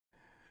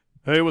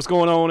Hey, what's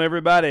going on,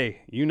 everybody?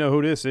 You know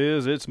who this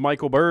is. It's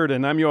Michael Bird,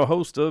 and I'm your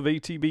host of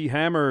ATB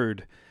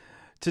Hammered.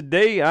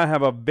 Today, I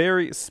have a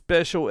very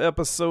special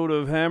episode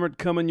of Hammered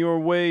coming your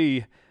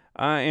way.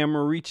 I am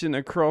reaching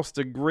across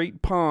the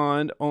great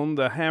pond on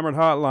the Hammered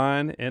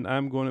Hotline, and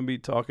I'm going to be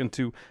talking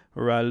to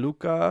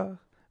Raluca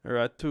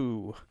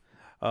Ratiu.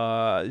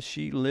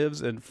 She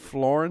lives in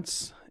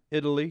Florence,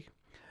 Italy,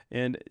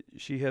 and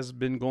she has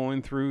been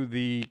going through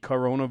the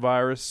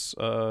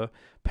coronavirus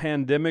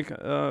pandemic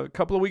a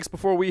couple of weeks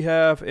before we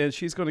have, and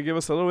she's going to give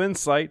us a little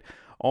insight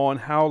on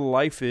how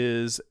life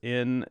is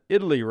in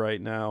Italy right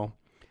now.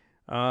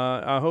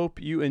 I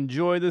hope you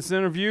enjoy this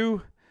interview.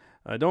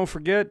 Don't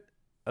forget,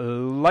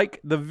 like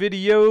the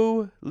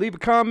video, leave a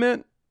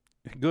comment,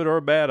 good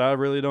or bad. I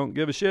really don't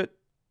give a shit.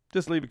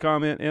 Just leave a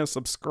comment and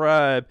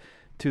subscribe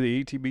to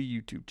the ATB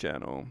YouTube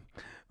channel.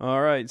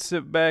 All right,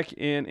 sit back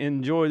and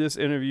enjoy this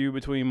interview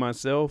between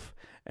myself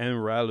and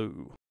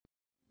Ralù.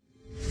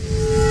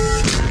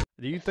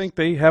 Do you think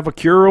they have a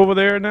cure over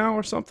there now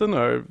or something?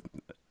 Or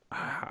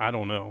I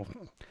don't know.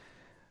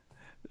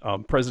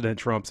 President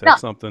Trump said No,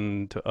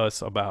 something to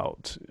us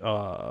about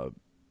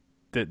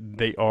that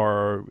they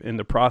are in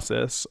the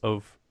process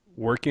of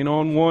working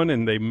on one,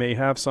 and they may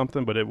have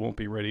something, but it won't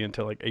be ready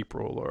until like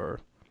April or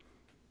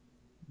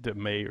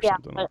May or yeah,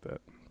 something but like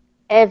that.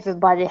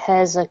 everybody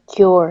has a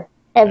cure.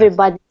 Yes.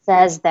 Everybody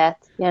says that.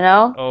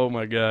 Oh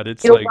my God!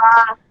 It's Cuba, like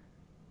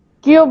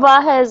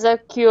Cuba has a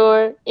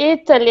cure.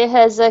 Italy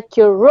has a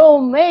cure.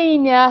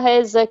 Romania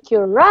has a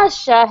cure.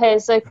 Russia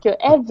has a cure.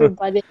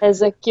 Everybody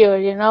has a cure,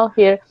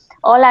 here.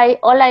 All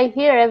I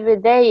hear every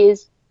day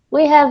is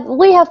we have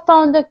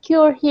found a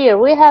cure here.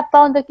 We have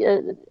found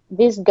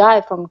this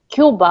guy from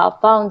Cuba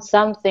found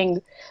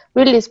something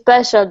really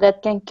special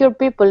that can cure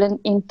people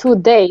in 2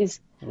 days.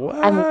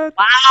 And what?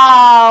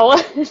 wow,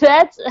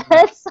 that's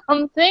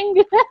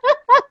something.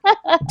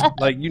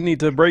 Like you need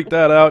to break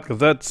that out because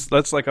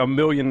that's like $1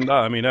 million.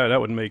 I mean, that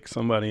would make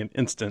somebody an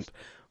instant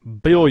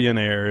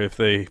billionaire if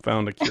they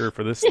found a cure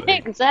for this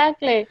thing.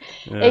 Exactly,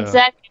 Yeah.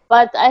 exactly.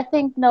 But I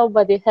think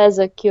nobody has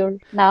a cure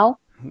now.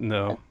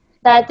 No.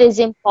 That is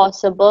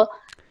impossible.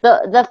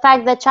 The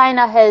fact that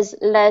China has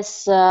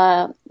less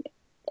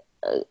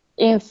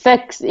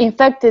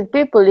infected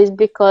people is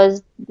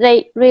because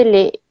they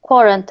really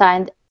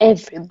quarantined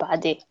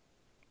everybody.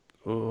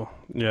 Oh,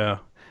 yeah.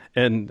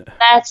 And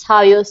That's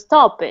how you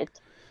stop it.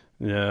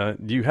 yeah,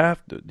 you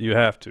have to. You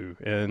have to.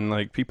 And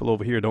like people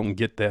over here don't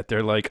get that.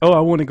 They're like, "Oh, I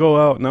want to go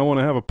out and I want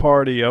to have a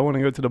party. I want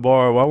to go to the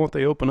bar. Why won't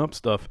they open up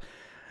stuff?"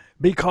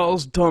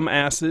 Because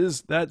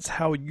dumbasses, that's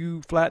how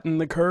you flatten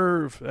the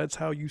curve. That's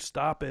how you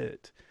stop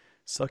it.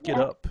 Suck it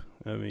Yeah. up.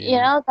 I You mean,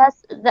 know,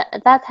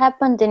 that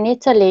happened in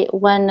Italy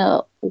when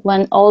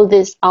all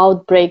this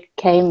outbreak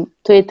came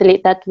to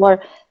Italy.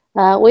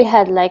 We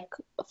had like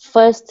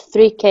first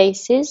three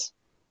cases,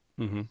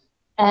 hmm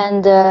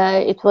and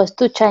it was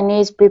two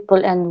Chinese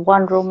people and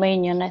one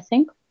Romanian, I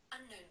think.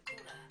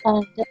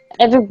 And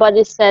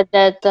everybody said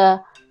that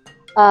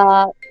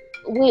uh,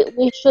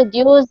 we should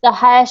use the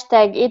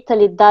hashtag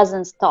Italy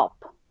doesn't stop.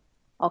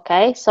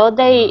 Okay, so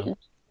they uh,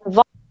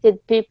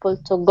 invited people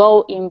to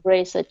go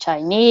embrace a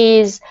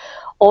Chinese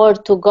or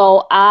to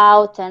go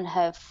out and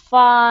have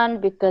fun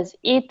because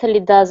Italy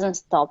doesn't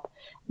stop.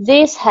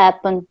 This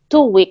happened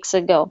 2 weeks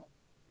ago.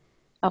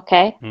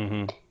 Okay,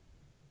 hmm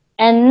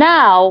and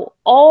now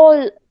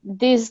all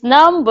these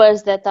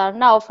numbers that are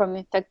now from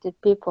infected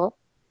people,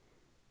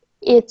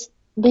 it's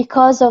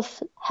because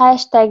of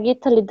hashtag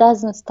Italy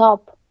doesn't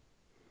stop.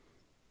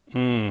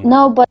 mm,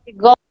 Nobody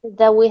got it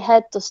that we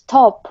had to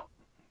stop.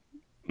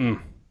 mm.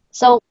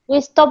 So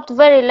we stopped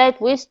very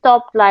late. We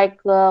stopped like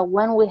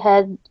when we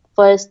had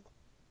first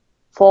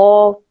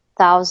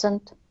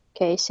 4,000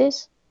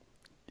 cases.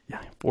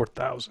 Yeah,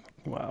 4,000.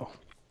 Wow.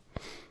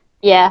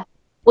 Yeah,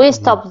 we hmm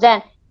stopped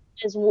then.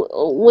 'Cause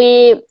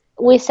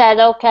we said,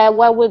 okay,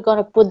 well, we're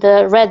gonna put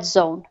the red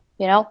zone,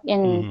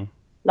 in hmm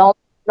Lom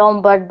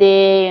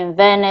Lombardy, in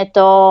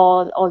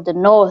Veneto, or the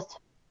north,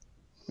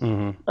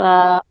 hmm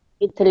uh,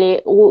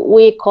 Italy.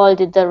 We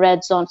called it the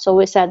red zone. So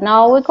we said,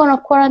 no, we're gonna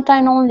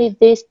quarantine only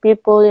these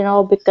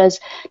people, because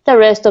the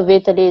rest of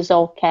Italy is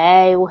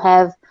okay. We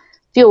have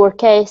fewer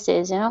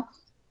cases.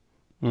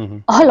 hmm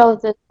All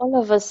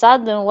of a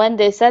sudden, when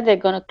they said they're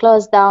gonna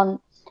close down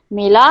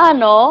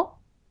Milano,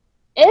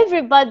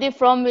 everybody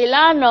from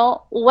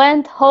Milano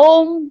went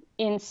home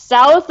in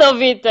south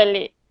of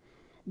Italy.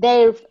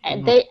 They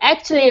they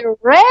actually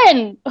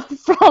ran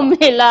from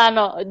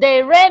Milano.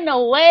 They ran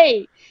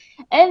away,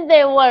 and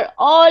they were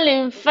all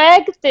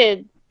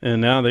infected.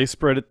 And now they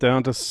spread it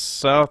down to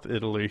South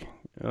Italy.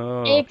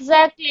 Oh,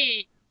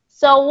 Exactly.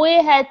 So we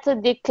had to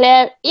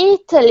declare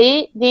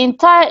Italy, the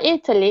entire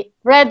Italy,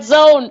 red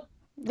zone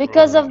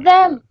because oh of my God.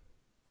 them.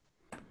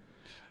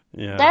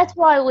 Yeah. That's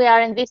why we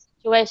are in this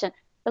situation.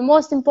 The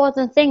most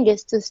important thing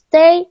is to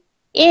stay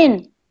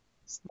in,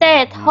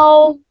 stay at hmm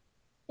home,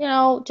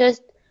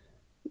 just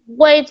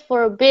wait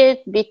for a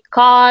bit, be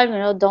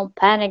calm, don't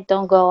panic,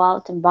 don't go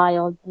out and buy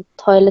all the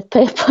toilet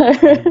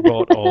I paper.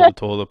 bought all the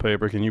toilet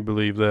paper. Can you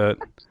believe that?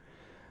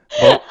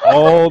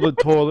 all the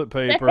toilet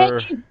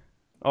paper,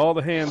 all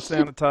the hand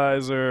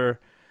sanitizer.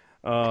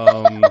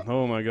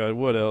 Oh my God,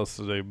 what else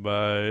do they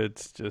buy?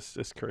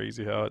 It's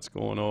crazy how it's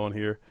going on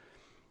here.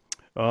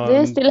 Do you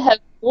Um, still have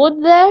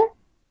food there?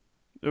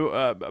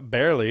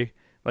 Barely,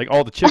 like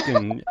all the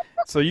chicken.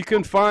 So you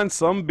can find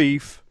some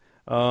beef,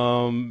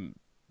 um,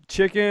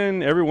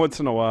 chicken every once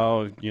in a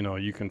while. You know,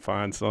 you can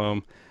find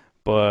some,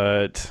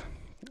 but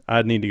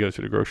I'd need to go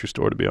to the grocery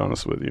store to be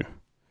honest with you.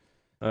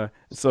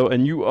 So,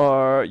 and you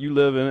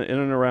live in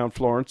and around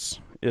Florence,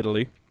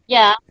 Italy.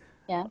 Yeah.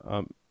 Yeah.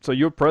 So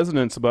your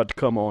president's about to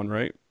come on,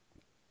 right?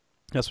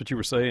 That's what you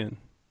were saying.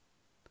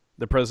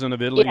 The president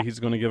of Italy, Yeah. he's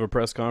going to give a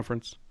press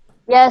conference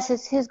Yes,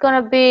 he's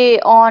gonna be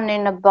on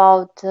in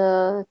about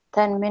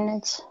 10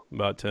 minutes.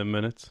 about 10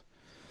 minutes.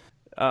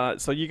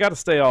 So you got to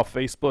stay off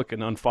Facebook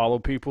and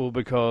unfollow people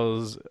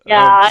because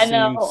Yeah, I've I seen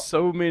know.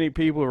 so many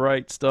people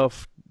write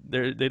stuff.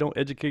 They don't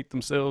educate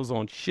themselves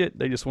on shit.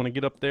 They just want to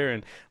get up there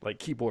and like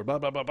keyboard blah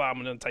blah blah blah. I'm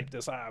gonna type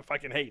this. I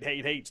fucking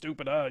hate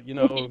stupid. You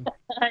know.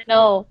 I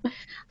know.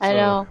 I So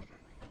know.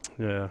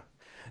 yeah.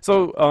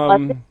 So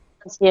But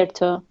it's here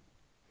too.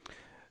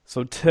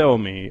 so tell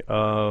me,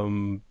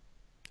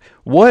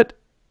 what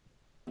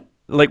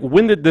like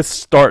when did this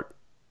start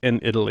in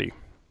Italy?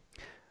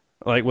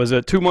 Like, was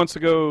it 2 months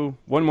ago,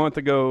 1 month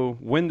ago?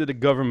 When did the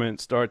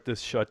government start this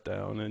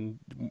shutdown? And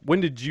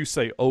when did you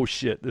say, oh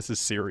shit, this is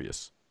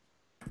serious?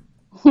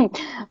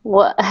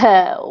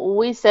 Well,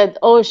 we said,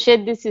 "Oh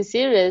shit, this is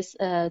serious."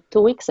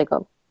 2 weeks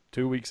ago.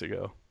 2 weeks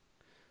ago.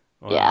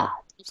 Yeah, Wow.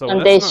 So and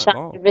that's they not shut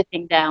long.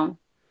 everything down.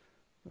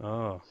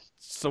 Oh.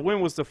 So when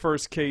was the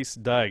first case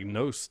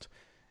diagnosed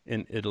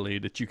in Italy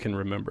that you can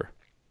remember?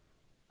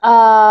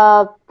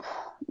 Uh,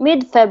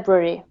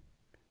 Mid-February.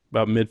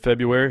 About mid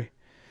February?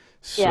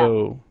 Yeah.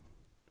 So,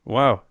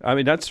 wow. I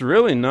mean, that's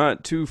really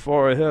not too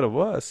far ahead of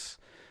us.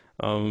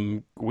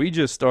 We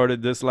just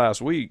started this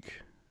last week.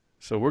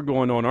 So we're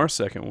going on our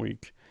second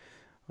week.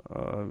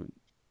 Uh,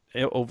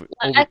 Well, over.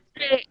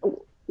 actually,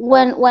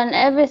 when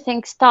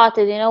everything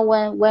started,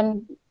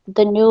 when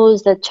the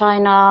news that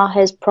China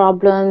has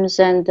problems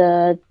and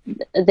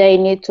they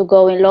need to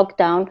go in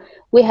lockdown,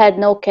 we had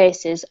no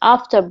cases.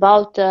 After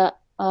about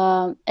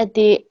at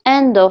the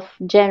end of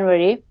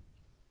January,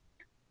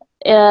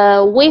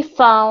 we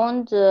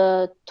found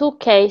two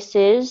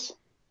cases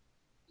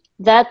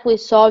that we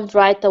solved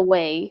right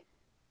away,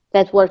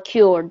 that were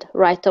cured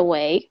right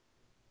away.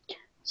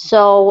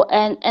 So,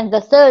 and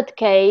the third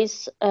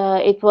case,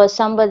 it was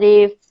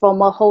somebody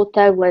from a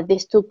hotel where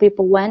these two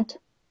people went,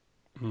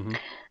 Mhm.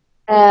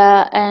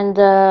 and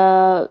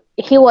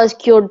he was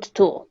cured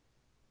too.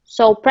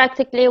 So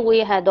practically, we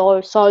had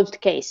all solved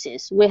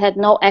cases. We had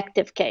no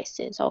active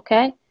cases.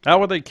 Okay. How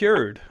were they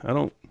cured? I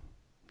don't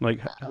like.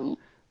 Um,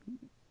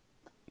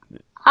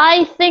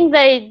 I think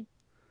they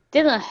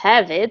didn't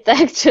have it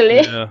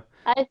actually. Yeah.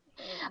 I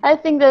I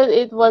think that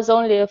it was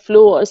only a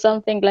flu or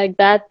something like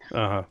that.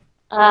 Uh huh.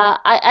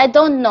 I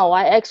don't know.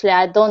 I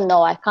don't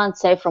know. I can't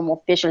say from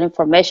official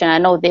information. I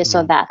know this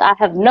or Mm. that. I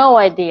have no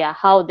idea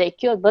how they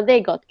cured, but they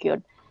got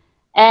cured.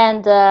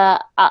 And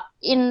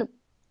in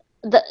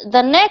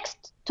the next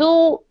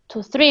 2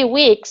 to 3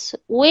 weeks,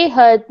 we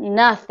heard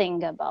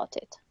nothing about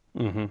it.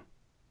 Mhm.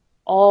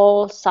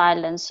 All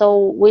silence. So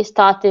we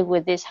started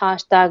with this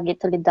hashtag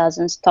Italy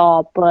doesn't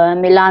stop,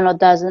 Milano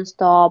doesn't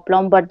stop,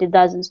 Lombardy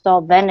doesn't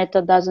stop,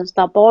 Veneto doesn't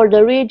stop. All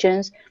the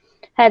regions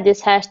had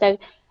this hashtag.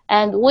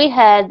 And we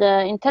had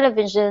in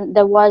television,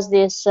 there was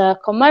this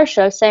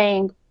commercial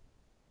saying,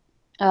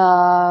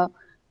 uh,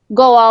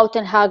 go out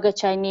and hug a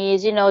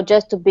Chinese,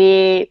 just to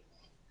be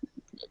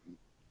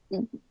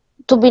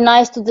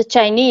nice to the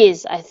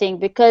Chinese, I think,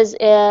 because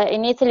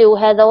in Italy we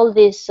had all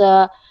this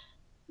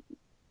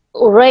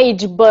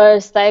rage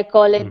burst, I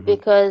call it, Mhm.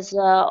 because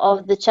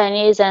of the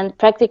Chinese, and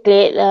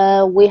practically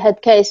we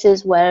had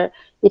cases where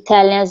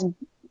Italians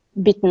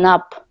beaten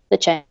up the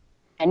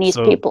Chinese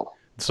So, people.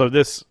 so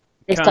this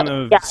They kind start,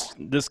 of yeah,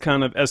 this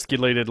kind of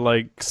escalated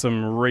like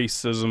some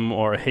racism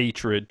or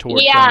hatred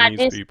toward yeah, Chinese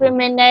people.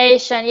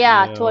 discrimination,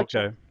 yeah, Yeah. torture.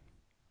 Okay.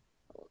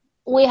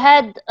 We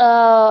had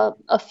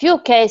a few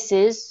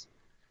cases,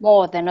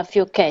 more than a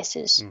few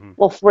cases Mhm.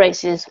 of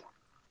racism,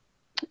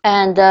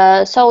 and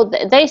so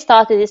they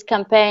started this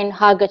campaign,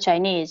 Hug a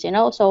Chinese,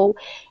 So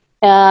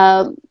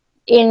uh,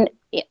 in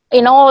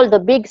in all the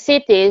big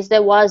cities,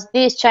 there was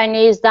this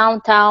Chinese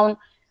downtown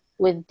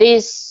with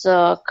this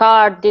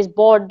card, this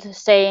board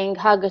saying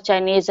 "Hug a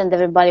Chinese," and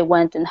everybody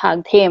went and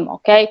hugged him.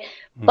 Okay,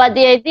 but Mhm.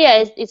 the idea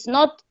is, it's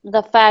not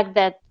the fact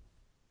that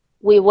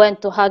we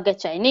went to hug a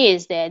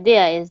Chinese. The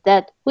idea is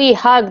that we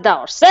hugged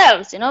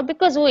ourselves,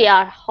 because we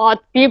are hot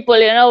people,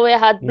 we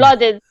hot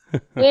blooded.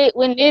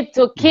 We need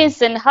to Mhm.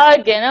 kiss and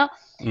hug.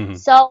 Mhm.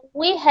 So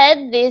we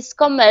had this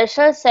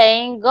commercial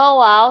saying,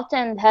 go out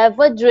and have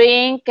a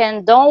drink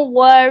and don't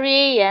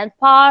worry and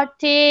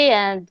party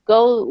and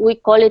go. We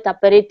call it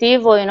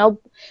aperitivo.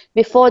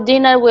 Before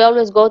dinner, we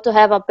always go to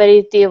have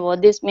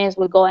aperitivo. This means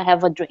we go and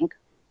have a drink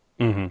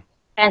Mhm.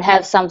 and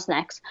have some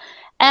snacks.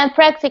 And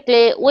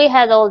practically, we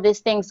had all these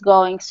things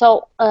going.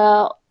 So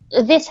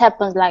this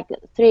happens like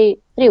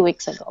three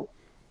weeks ago.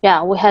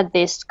 Yeah, we had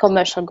this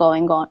commercial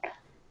going on.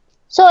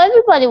 So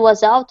everybody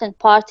was out and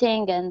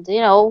partying and,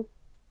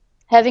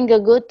 having a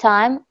good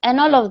time. And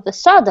all of a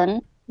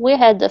sudden, we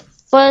had the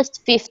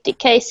first 50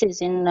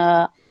 cases in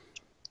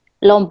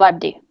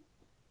Lombardy,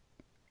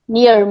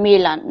 near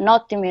Milan,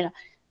 not in Milan.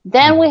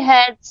 Then we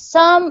had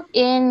some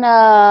in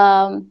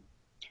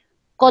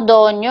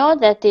Codogno,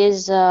 that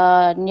is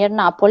near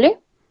Napoli.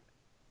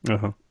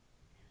 Uh-huh.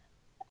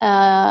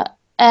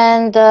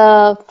 And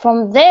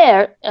from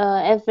there,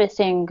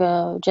 everything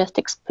just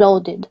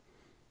exploded.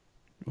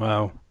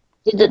 Wow.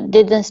 It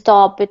didn't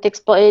stop.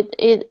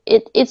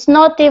 It's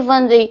not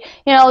even the,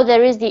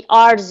 there is the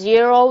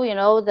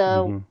R0,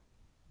 the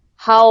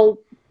how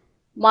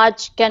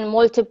much can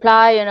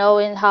multiply,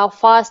 and how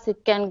fast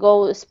it can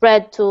go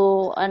spread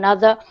to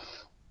another.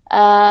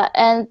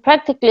 And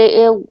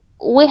practically,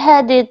 we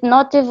had it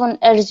not even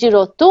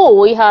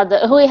R02. We had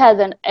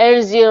an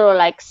R0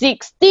 like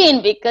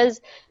 16, because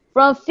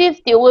from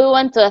 50 we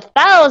went to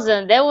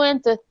 1,000. Then we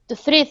went to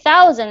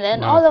 3,000,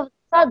 and all of a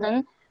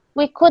sudden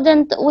we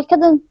couldn't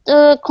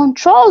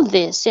control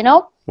this.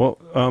 Well,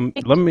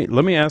 let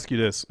me ask you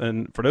this,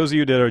 and for those of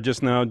you that are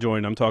just now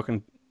joined, I'm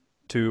talking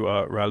to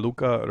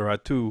Raluca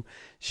Ratiu.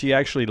 She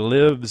actually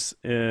lives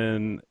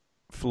in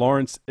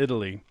Florence,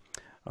 Italy.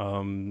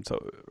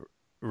 So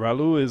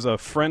Ralù is a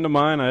friend of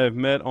mine I have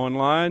met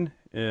online,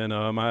 and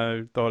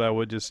I thought I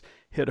would just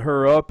hit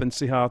her up and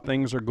see how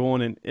things are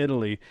going in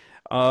Italy.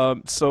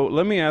 So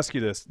let me ask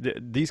you this: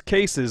 these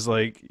cases,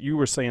 like you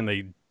were saying,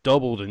 they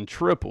doubled and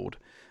tripled.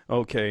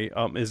 Okay,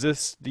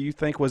 do you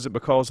think, was it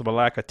because of a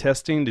lack of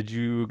testing? Did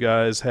you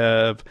guys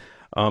have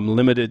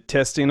limited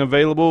testing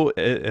available?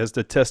 Has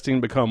the testing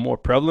become more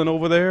prevalent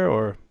over there,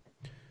 or?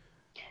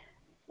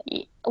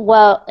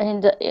 Well,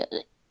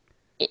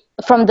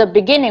 from the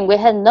beginning, we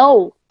had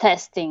no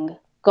testing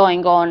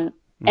going on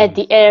at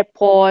the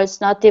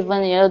airports, not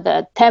even,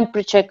 the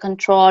temperature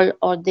control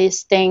or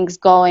these things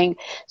going.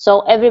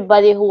 So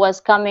everybody who was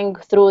coming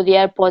through the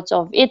airports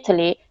of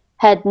Italy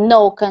had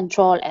no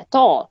control at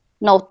all,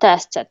 no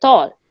tests at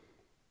all.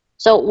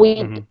 So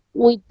we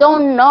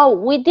don't know.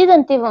 We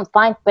didn't even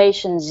find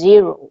patient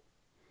 0.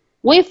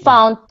 We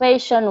found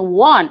patient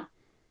 1.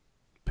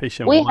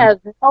 Patient we 1? have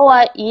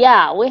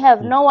we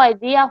have no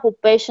idea who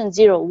patient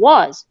 0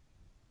 was.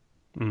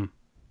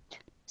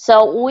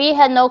 So we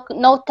had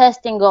no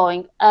testing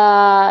going.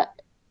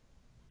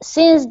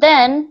 Since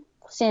then,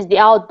 since the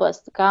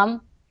outburst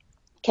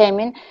came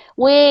in,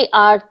 we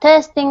are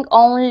testing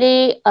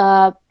only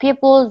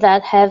people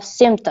that have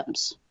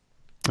symptoms.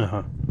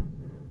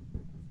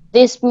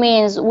 This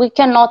means we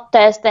cannot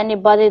test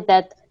anybody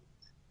that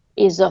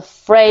is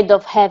afraid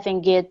of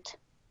having it,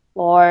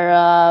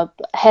 or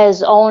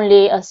has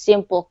only a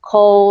simple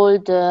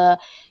cold.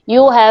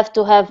 You have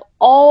to have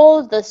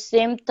all the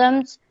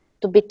symptoms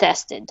to be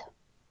tested.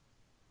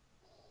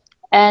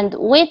 And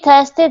we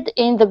tested,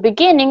 in the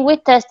beginning, we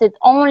tested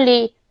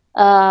only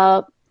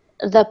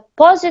the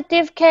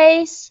positive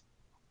case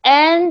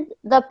and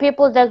the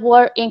people that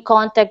were in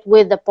contact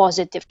with the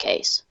positive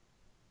case.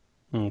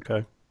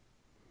 Okay.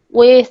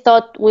 We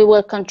thought we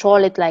will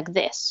control it like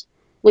this.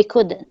 We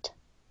couldn't.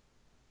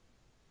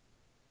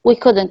 We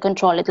couldn't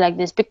control it like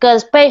this,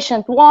 because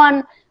patient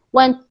 1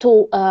 went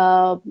to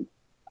a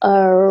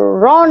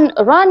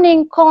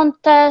running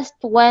contest,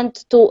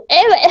 went to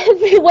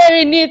everywhere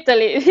in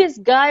Italy. This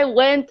guy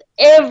went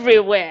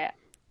everywhere.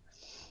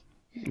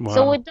 Wow.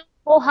 So we don't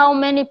know how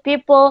many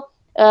people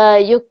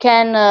you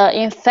can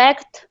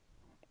infect,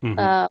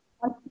 but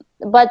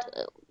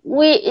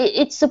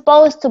it's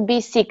supposed to be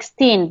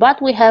 16,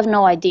 but we have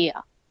no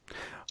idea.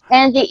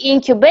 And the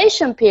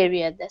incubation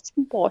period, that's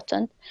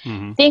important.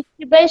 The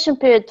incubation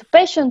period to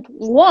patient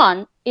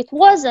 1, it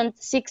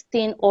wasn't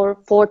 16 or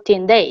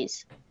 14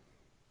 days.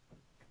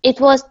 It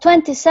was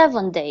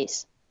 27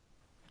 days.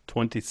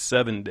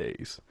 27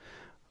 days.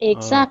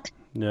 Exactly.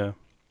 Yeah.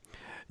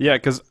 Yeah,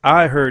 because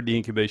I heard the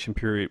incubation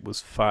period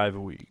was 5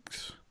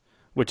 weeks,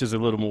 which is a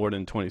little more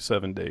than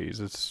 27 days.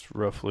 It's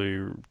roughly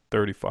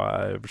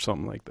 35 or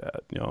something like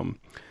that.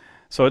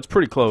 So it's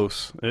pretty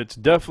close. It's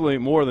definitely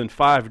more than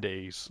 5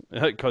 days,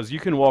 because you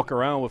can walk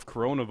around with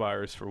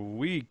coronavirus for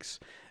weeks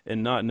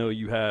and not know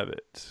you have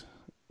it,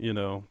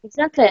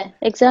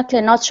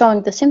 Exactly. Not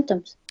showing the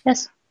symptoms.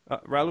 Yes.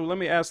 Ralù, let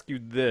me ask you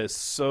this.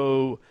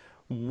 So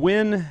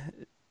when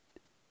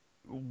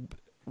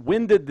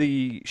did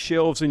the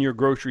shelves in your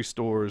grocery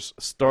stores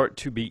start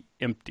to be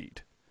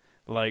emptied?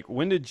 Like,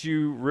 when did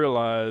you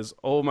realize,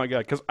 oh my God,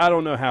 because I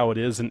don't know how it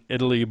is in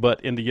Italy, but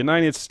in the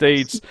United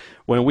States,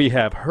 when we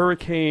have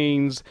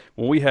hurricanes,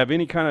 when we have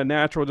any kind of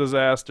natural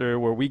disaster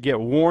where we get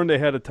warned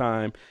ahead of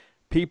time,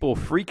 people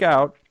freak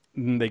out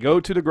and they go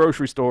to the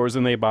grocery stores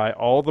and they buy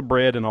all the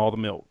bread and all the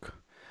milk.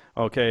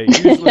 Okay,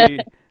 usually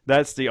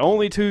that's the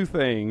only 2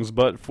 things,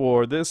 but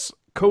for this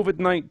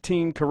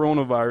COVID-19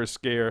 coronavirus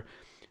scare,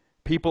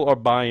 people are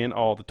buying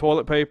all the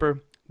toilet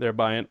paper, they're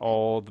buying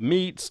all the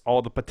meats,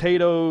 all the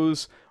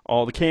potatoes,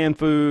 all the canned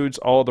foods,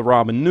 all the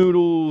ramen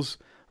noodles,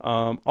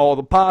 all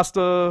the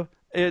pasta,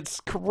 It's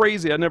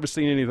crazy. I've never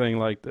seen anything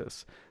like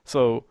this.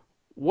 So,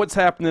 what's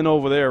happening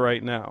over there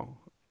right now?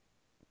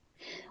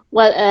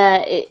 Well,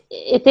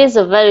 it is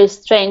a very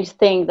strange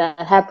thing that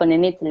happened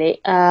in Italy.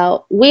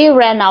 We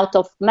ran out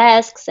of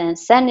masks and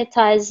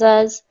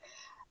sanitizers.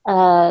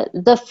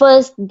 The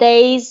first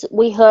days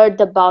we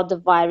heard about the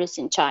virus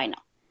in China.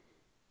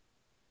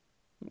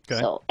 Okay.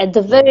 So at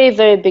the Wow. very,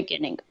 very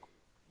beginning,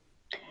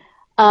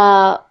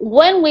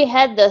 when we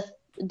had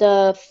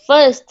the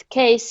first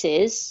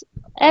cases,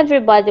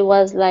 everybody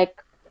was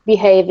like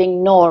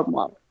behaving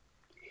normal.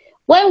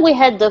 When we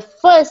had the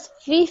first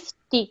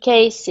 50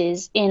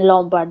 cases in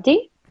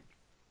Lombardy,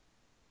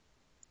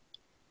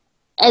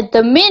 at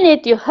the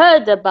minute you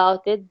heard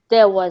about it,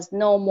 there was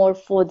no more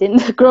food in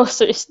the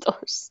grocery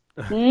stores.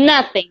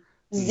 Nothing.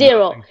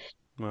 Zero. Nothing.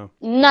 Wow.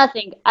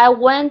 Nothing. I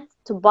went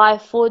to buy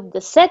food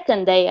the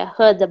second day I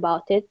heard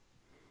about it.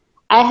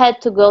 I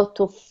had to go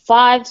to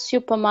 5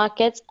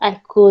 supermarkets.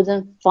 I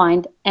couldn't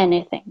find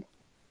anything.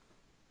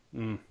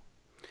 Mm.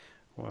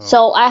 Wow.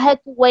 So I had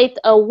to wait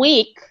a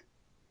week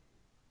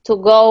to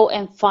go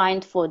and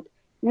find food.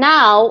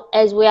 Now,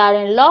 as we are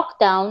in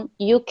lockdown,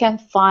 you can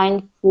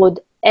find food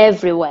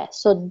everywhere.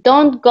 So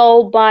don't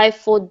go buy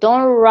food,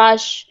 don't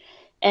rush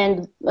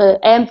and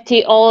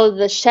empty all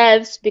the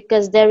shelves,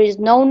 because there is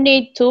no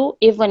need to.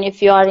 Even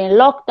if you are in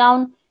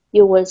lockdown,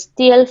 you will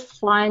still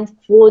find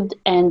food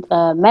and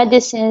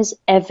medicines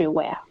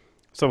everywhere.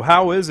 So,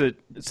 how is it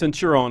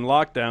since you're on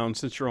lockdown,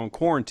 since you're on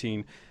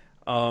quarantine,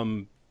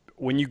 um,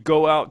 when you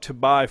go out to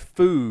buy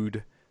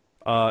food?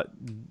 Uh,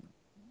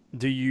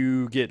 do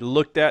you get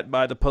looked at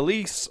by the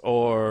police,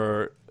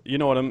 or you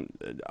know what I'm?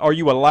 Are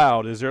you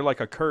allowed? Is there like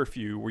a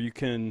curfew where you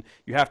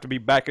have to be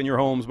back in your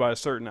homes by a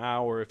certain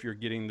hour if you're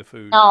getting the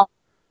food? No,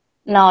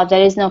 no,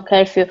 there is no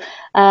curfew.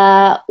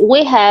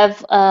 We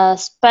have a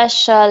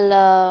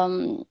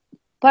special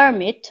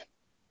permit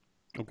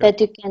Okay. that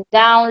you can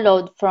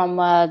download from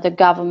the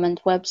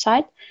government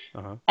website.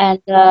 Uh huh. And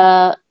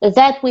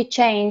that we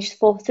changed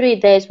for 3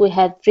 days. We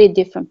had 3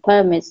 different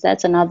permits.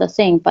 That's another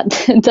thing, but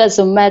it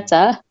doesn't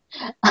matter.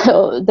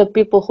 The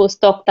people who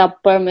stocked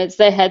up permits,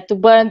 they had to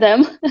burn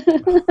them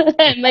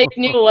and make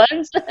new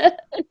ones.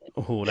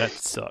 Oh, that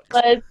sucks.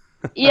 But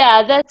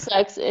yeah, that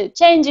sucks.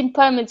 Changing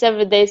permits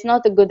every day is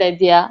not a good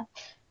idea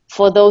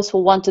for those who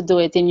want to do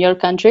it in your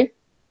country.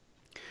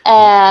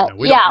 Yeah,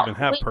 we don't Yeah, even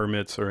have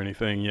permits or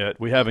anything yet.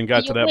 We haven't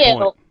got to you that point.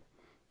 will.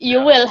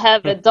 You will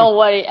have it. Don't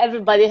worry.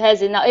 Everybody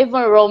has it now.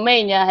 Even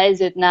Romania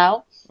has it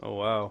now. Oh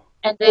wow.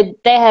 And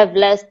they have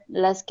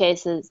less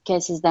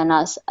cases than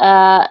us.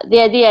 The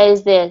idea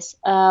is this: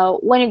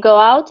 when you go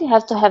out, you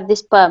have to have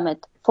this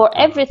permit. For Uh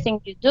huh. everything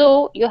you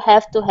do, you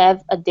have to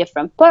have a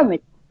different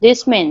permit.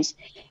 This means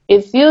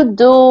if you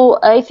go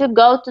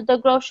to the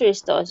grocery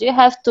stores, you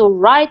have to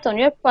write on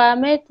your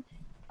permit,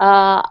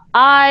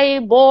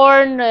 I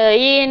born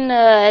in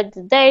at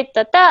the date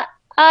that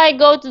I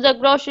go to the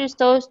grocery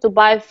stores to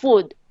buy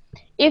food.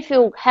 If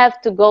you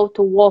have to go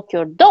to walk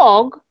your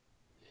dog,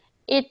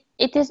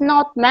 it is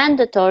not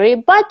mandatory,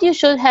 but you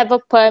should have a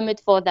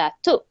permit for that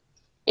too.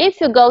 If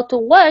you go to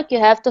work, you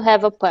have to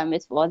have a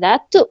permit for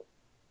that too.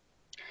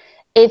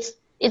 It's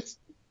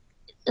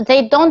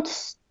they don't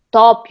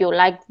stop you,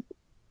 like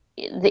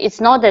it's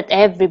not that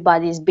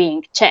everybody is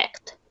being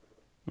checked,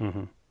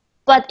 Mm-hmm.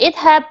 but it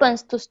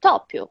happens to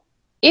stop you.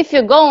 If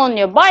you go on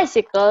your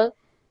bicycle,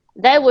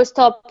 they will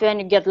stop you and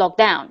you get locked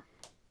down.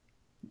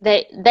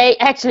 They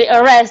actually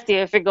arrest you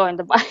if you go on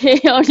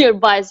your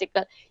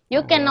bicycle.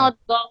 You Oh wow. cannot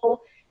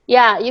go,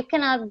 yeah, you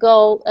cannot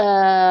go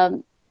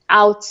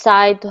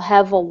outside to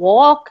have a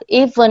walk,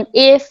 even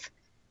if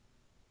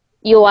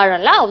you are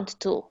allowed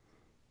to.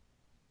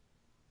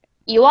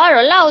 You are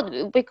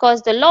allowed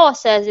because the law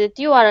says that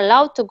you are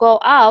allowed to go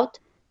out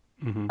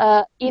Mm-hmm.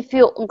 if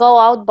you go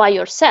out by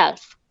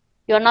yourself.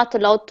 You're not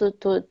allowed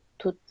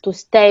to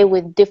stay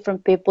with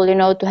different people,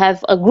 to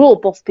have a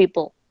group of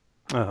people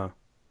Uh huh.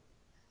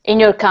 in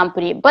your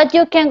company, but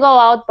you can go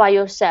out by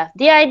yourself.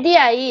 The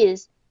idea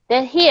is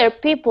that here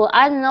people,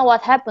 I don't know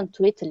what happened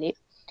to Italy,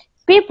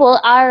 people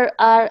are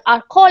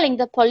calling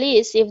the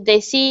police if they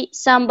see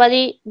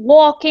somebody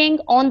walking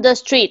on the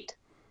street.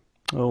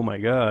 Oh my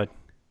God.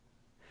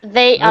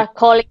 They That, are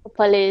calling the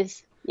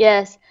police,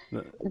 yes.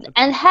 that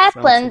And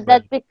sounds so happens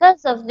that bad.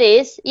 because of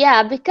this,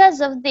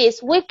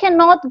 we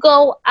cannot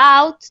go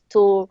out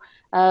to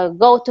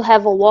go to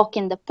have a walk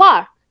in the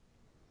park,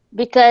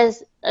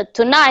 because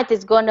tonight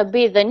is going to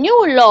be the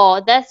new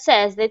law that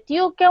says that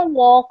you can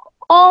walk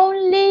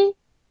only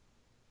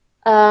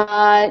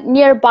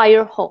nearby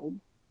your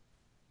home.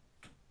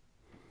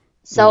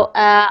 So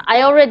Mm.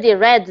 I already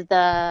read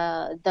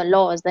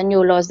the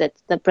new laws that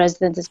the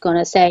president is going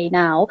to say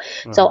now.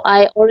 Uh huh. So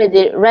I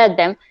already read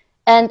them,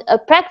 and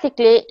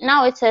practically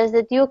now it says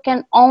that you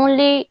can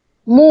only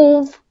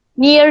move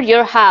near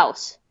your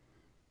house.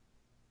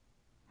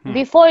 Hmm.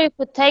 Before you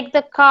could take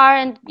the car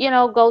and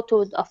go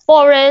to a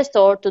forest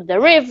or to the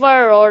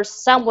river or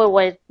somewhere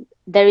where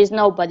there is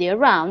nobody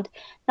around.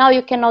 Now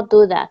you cannot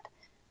do that.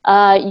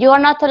 You are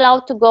not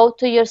allowed to go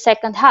to your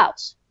second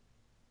house.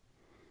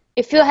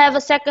 If you have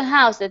a second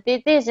house that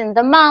it is in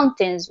the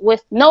mountains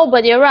with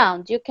nobody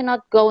around, you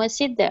cannot go and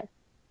sit there.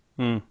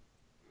 Hmm.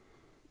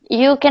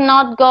 You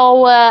cannot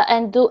go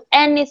and do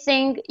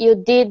anything you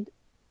did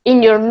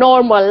in your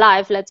normal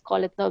life, let's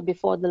call it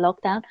before the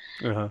lockdown.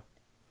 Uh-huh.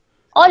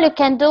 All you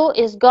can do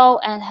is go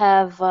and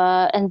have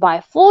and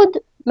buy food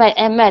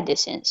and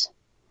medicines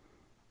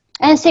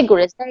and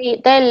cigarettes.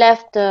 They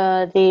left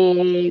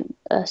the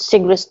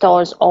cigarette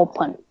stores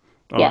open.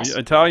 Oh, Yes.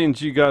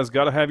 Italians, you guys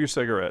got to have your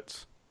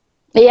cigarettes.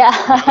 Yeah.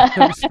 Gotta have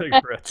your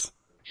cigarettes.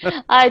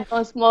 I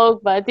don't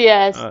smoke, but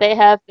yes, Uh, they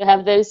have to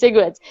have their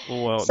cigarettes.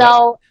 well,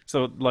 So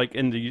like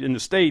in the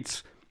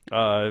States,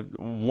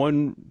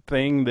 one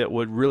thing that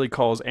would really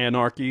cause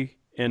anarchy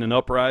and an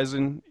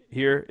uprising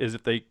here is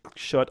if they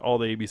shut all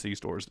the ABC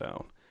stores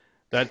down.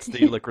 That's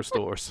the liquor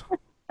stores.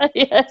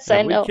 yes, If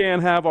I we know.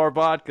 can't have our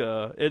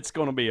vodka, it's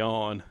going to be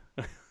on.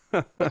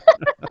 Yeah.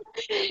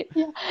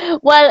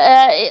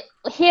 Well,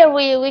 here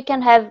we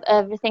can have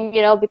everything,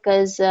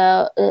 because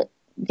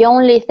the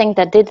only thing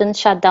that didn't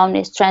shut down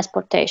is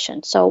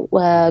transportation. So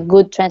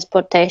good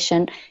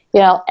transportation,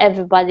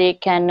 everybody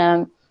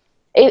can.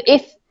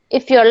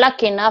 If you're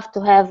lucky enough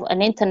to have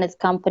an internet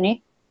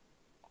company,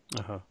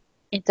 Uh-huh.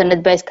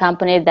 internet-based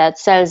company that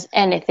sells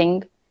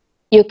anything,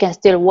 you can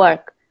still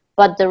work.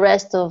 But the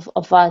rest of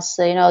us,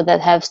 that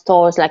have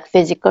stores like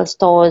physical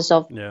stores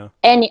of Yeah.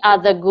 any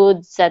other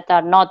goods that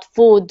are not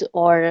food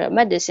or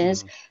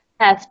medicines, Mhm.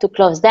 have to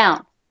close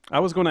down. I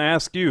was going to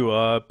ask you,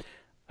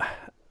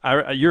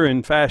 you're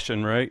in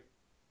fashion, right?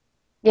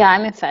 Yeah,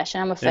 I'm in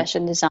fashion. I'm a It,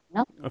 fashion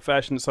designer.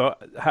 fashion. So,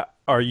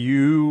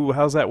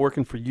 how's that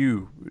working for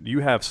you? You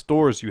have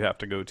stores you have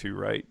to go to,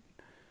 right?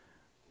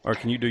 Or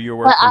can you do your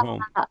Well, work from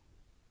home?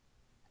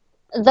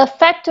 the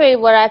factory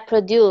where I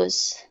produce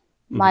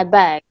Hmm. my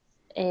bag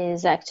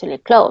is actually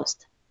closed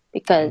Oh,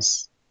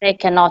 because they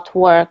cannot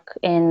work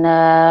in.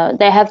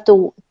 They have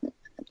to.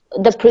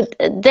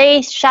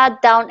 They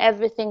shut down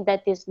everything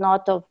that is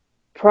not of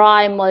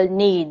primal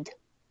need,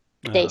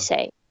 they uh-huh.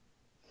 say.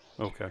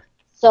 Okay.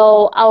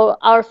 So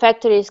our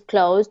factory is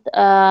closed.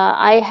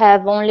 I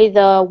have only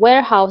the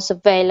warehouse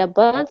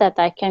available that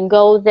I can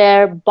go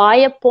there by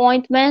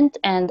appointment,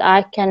 and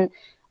I can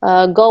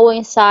go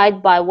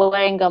inside by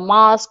wearing a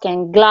mask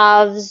and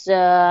gloves.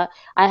 I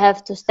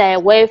have to stay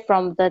away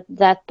from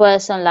that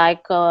person,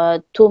 like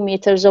 2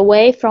 meters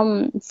away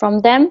from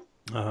them.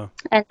 Uh-huh.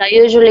 And I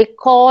usually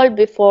call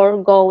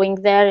before going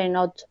there,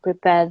 to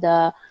prepare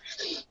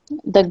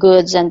the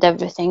goods and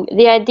everything.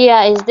 The idea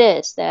is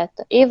this, that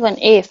even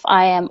if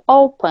I am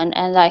open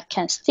and I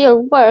can still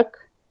work,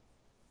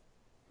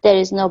 there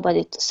is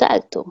nobody to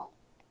sell to. Yeah.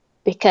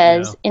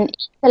 Because in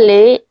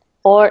Italy,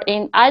 or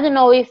I don't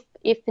know if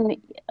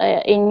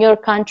in your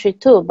country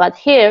too, but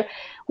here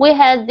we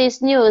had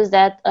this news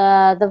that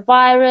the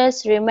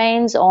virus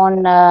remains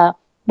on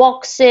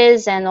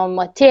boxes and on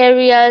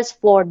materials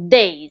for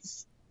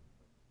days.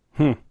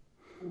 Hmm.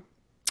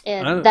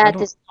 I That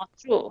don't. is not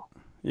true.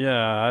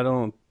 Yeah, I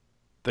don't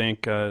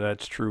think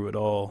that's true at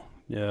all.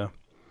 Yeah.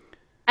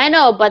 I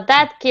know, but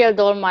that killed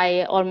all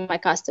my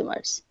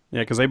customers.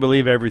 Yeah, because they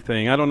believe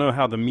everything. I don't know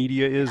how the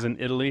media is in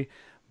Italy,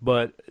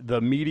 but the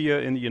media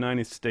in the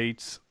United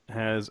States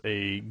has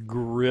a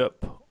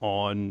grip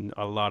on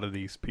a lot of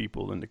these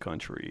people in the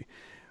country.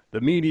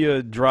 The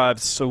media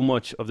drives so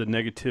much of the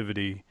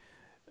negativity.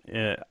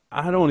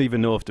 I don't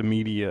even know if the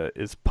media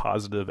is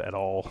positive at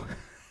all.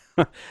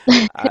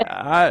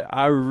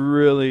 I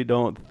really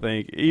don't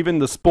think even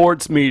the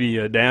sports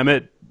media, damn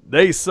it,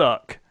 they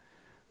suck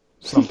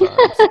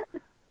sometimes.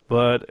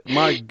 But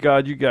my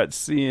God, you got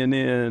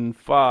CNN,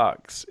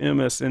 Fox,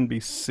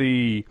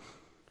 MSNBC,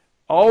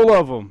 all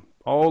of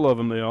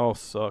them, they all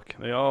suck.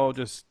 They all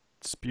just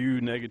spew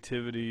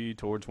negativity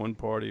towards one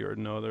party or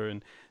another.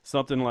 And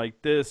something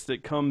like this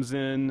that comes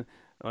in,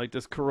 like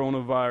this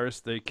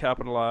coronavirus, they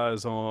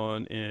capitalize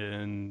on,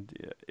 and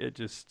it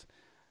just.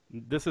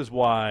 This is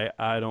why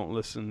I don't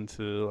listen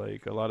to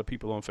like a lot of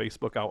people on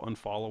Facebook. I'll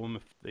unfollow them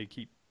if they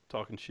keep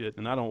talking shit,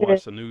 and I don't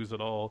watch the news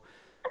at all.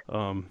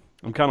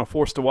 I'm kind of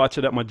forced to watch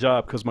it at my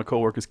job because my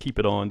coworkers keep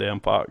it on damn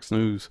Fox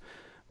News.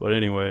 But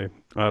anyway,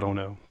 I don't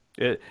know.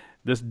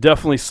 This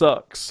definitely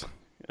sucks,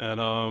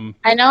 and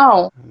I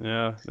know.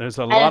 yeah, there's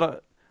a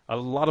I,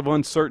 lot of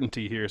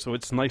uncertainty here. So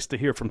it's nice to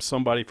hear from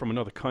somebody from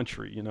another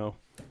country.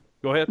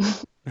 Go ahead.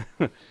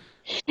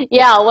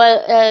 yeah,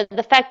 well,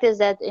 the fact is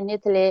that in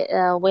Italy,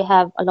 we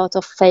have a lot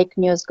of fake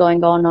news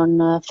going on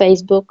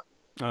Facebook,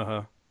 Uh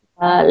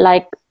huh.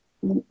 like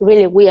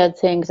really weird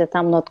things that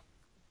I'm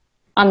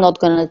not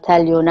going to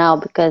tell you now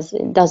because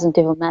it doesn't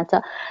even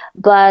matter.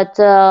 But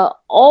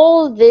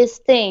all these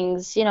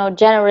things,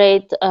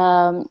 generate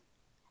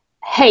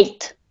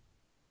hate.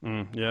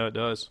 Yeah, it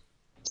does.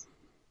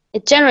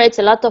 It generates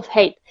a lot of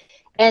hate.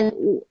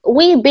 And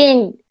we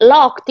being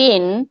locked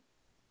in,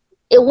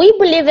 we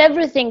believe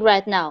everything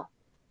right now.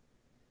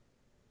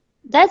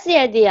 That's the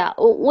idea.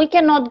 We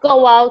cannot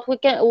go out.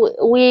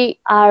 We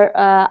are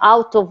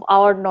out of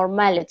our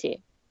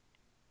normality.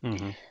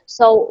 Hmm.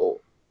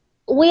 So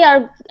we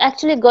are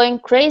actually going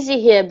crazy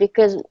here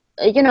because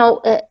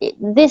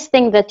this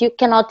thing that you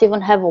cannot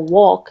even have a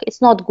walk,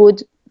 it's not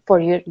good for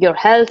your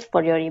health,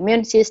 for your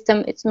immune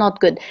system. It's not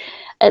good.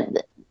 Uh,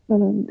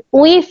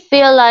 we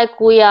feel like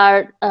we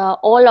are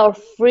all our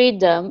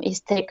freedom is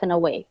taken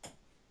away.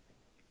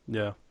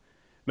 Yeah.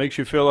 Makes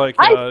you feel like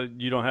I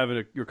you don't have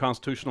your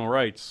constitutional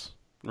rights,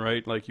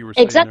 right? Like you were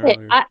saying exactly.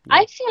 earlier.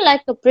 I feel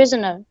like a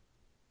prisoner.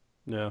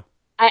 Yeah.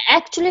 I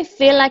actually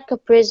feel like a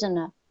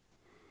prisoner,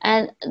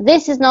 and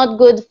this is not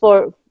good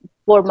for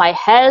my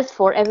health,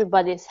 for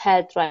everybody's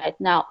health right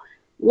now.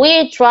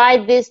 We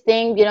tried this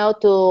thing,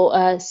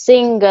 to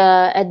sing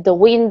at the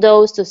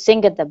windows, to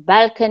sing at the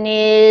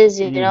balconies,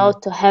 Hmm.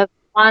 to have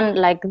fun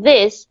like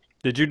this.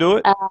 Did you do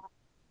it? Uh,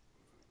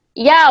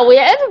 yeah,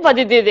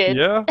 everybody did it.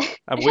 Yeah.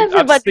 I've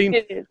Everybody seen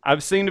did it.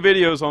 the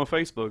videos on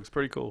Facebook. It's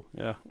pretty cool.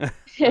 Yeah.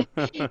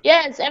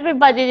 Yes,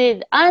 everybody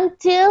did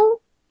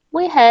until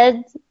we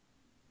had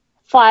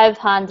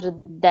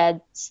 500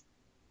 deaths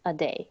a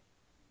day.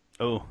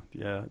 Oh,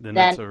 yeah. Then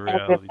that's Then a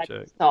reality everybody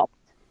check. stopped.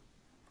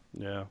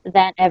 Yeah.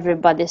 Then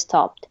everybody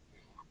stopped.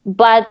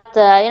 But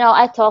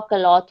I talk a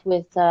lot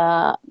with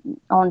on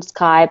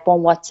Skype,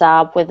 on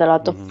WhatsApp, with a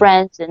lot of Hmm.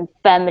 friends and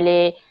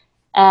family,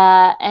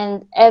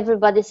 and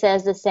everybody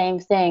says the same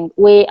thing.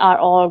 We are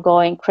all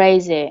going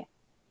crazy.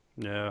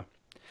 Yeah.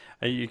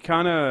 And you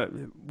kind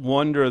of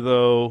wonder,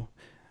 though,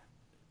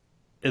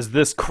 is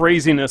this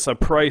craziness a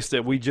price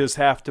that we just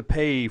have to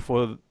pay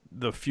for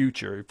the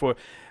future? For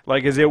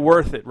like, is it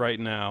worth it right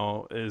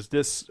now? Is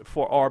this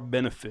for our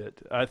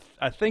benefit?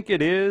 I think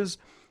it is.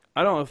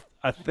 I don't.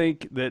 I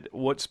think that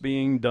what's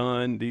being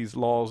done, these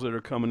laws that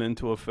are coming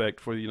into effect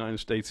for the United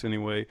States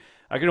anyway.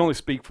 I can only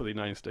speak for the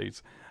United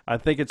States. I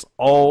think it's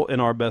all in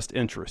our best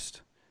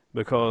interest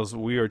because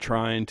we are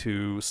trying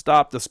to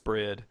stop the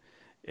spread.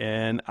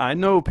 And I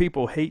know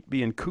people hate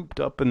being cooped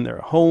up in their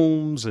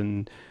homes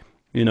and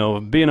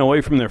being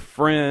away from their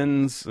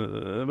friends.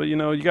 But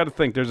you got to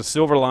think there's a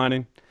silver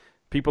lining.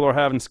 People are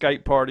having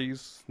Skype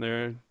parties.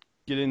 They're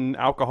getting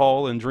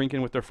alcohol and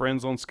drinking with their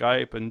friends on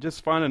Skype and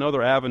just finding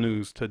other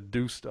avenues to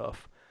do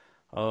stuff.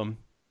 Um,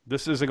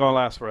 this isn't going to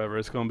last forever.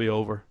 It's going to be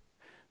over.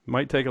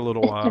 Might take a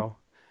little while,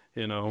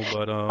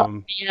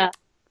 but Yeah.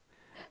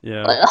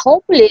 yeah,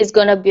 Hopefully it's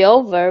gonna be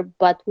over,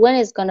 but when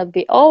it's gonna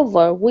be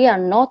over, we are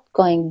not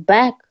going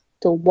back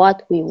to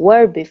what we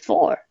were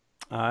before.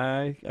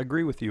 I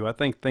agree with you. I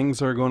think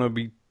things are going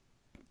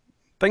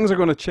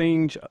to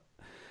change.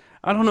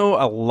 I don't know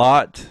a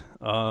lot,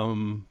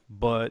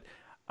 but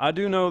I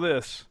do know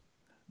this.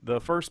 The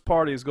first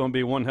party is going to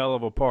be one hell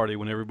of a party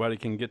when everybody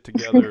can get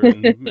together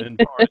and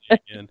party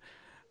again.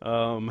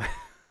 Um,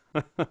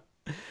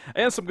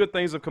 and some good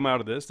things have come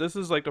out of this. This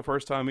is like the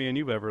first time me and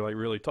you've ever like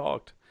really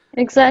talked.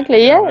 And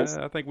Exactly, yeah, yes.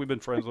 I think we've been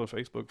friends on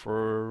Facebook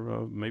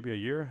for maybe a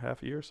year,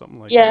 half a year, something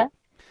like that.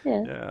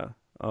 Yeah, yeah. Yeah.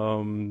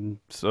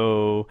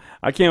 So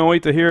I can't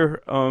wait to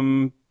hear.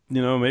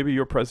 Maybe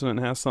your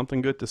president has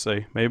something good to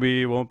say.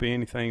 Maybe it won't be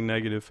anything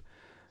negative.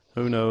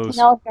 Who knows?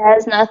 No, he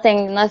has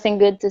nothing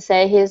good to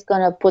say. He's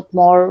gonna put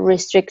more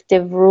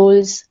restrictive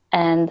rules,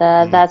 and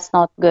Mm. that's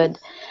not good.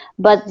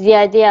 But the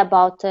idea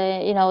about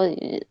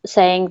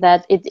saying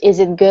that is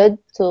it good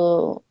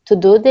to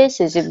do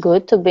this? Is it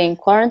good to be in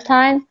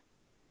quarantine?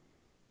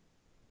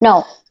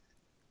 No,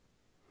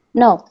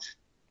 no.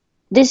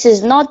 This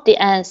is not the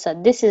answer.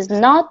 This is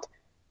not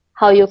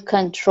how you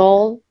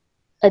control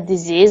a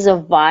disease, a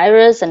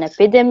virus, an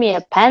epidemic,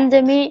 a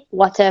pandemic,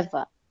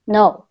 whatever.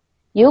 No,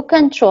 you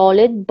control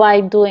it by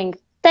doing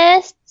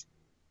tests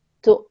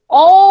to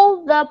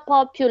all the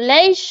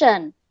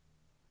population.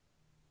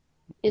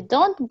 You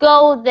don't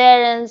go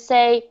there and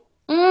say,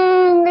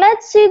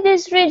 let's see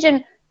this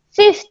region,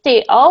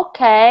 50,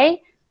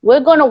 okay,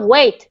 we're gonna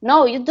wait.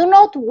 No, you do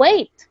not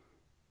wait.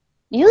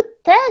 You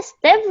test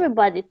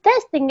everybody.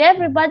 Testing Mhm.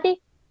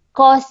 everybody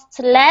costs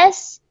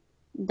less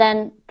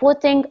than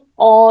putting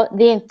all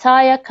the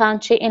entire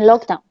country in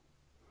lockdown.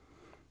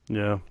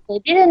 Yeah. They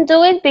didn't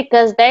do it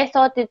because they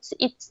thought it's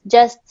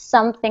just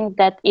something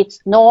that it's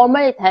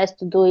normal. It has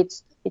to do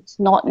it's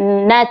not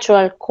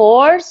natural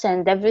course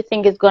and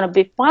everything is gonna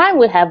be fine.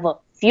 We have a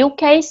few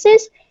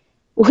cases.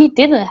 We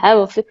didn't have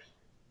a few.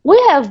 We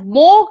have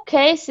more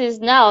cases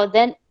now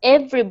than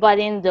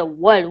everybody in the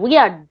world. We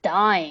are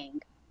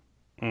dying.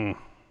 Mm.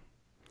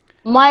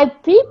 My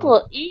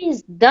people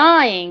is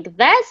dying.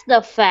 That's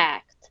the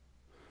fact.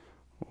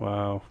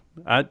 Wow.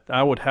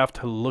 I would have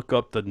to look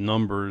up the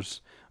numbers.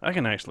 I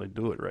can actually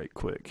do it right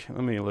quick.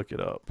 Let me look it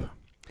up.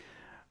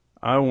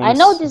 I I want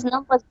know to. these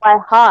numbers by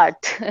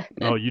heart.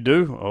 Oh, you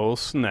do? Oh,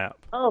 snap.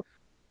 Oh,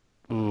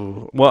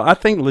 Ooh. Well, I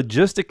think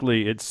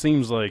logistically, it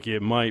seems like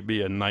it might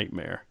be a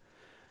nightmare.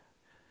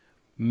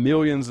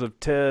 Millions of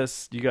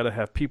tests. You got to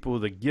have people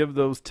that give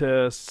those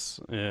tests,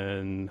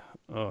 and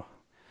oh.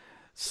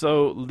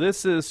 So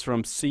this is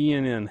from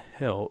CNN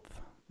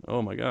Health.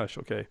 Oh my gosh.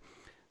 Okay.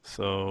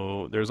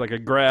 So there's like a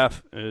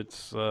graph.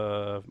 It's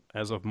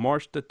as of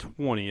March the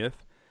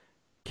 20th.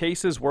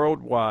 Cases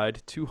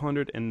worldwide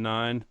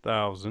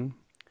 209,000.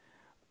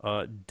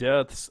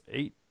 Deaths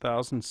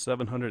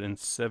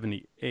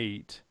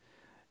 8,778.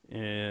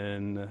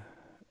 And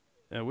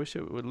I wish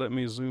it would let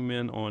me zoom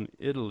in on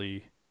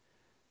Italy,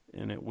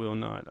 and it will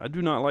not. I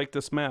do not like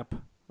this map.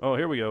 Oh,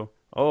 here we go.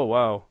 Oh,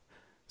 wow.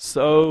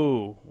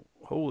 So,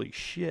 holy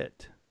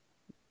shit.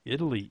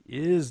 Italy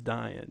is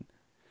dying.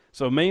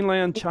 So,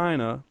 mainland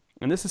China,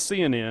 and this is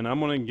CNN. I'm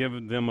going to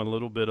give them a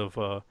little bit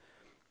of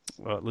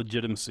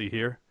legitimacy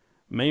here.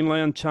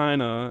 Mainland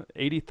China,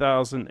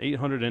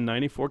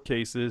 80,894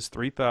 cases,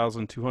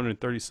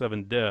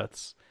 3,237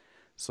 deaths.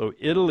 So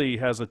Italy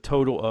has a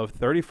total of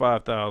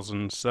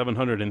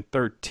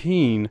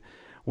 35,713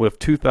 with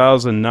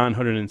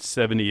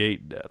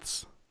 2,978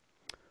 deaths.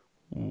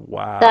 That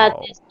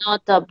Wow. is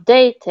not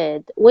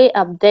updated. We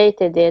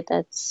updated it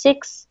at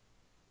 6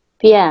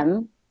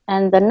 p.m.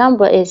 and the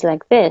number is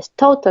like this.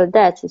 Total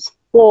deaths is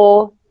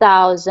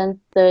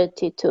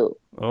 4,032.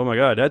 Oh my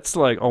God, that's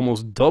like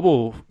almost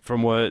double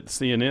from what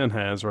CNN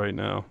has right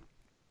now.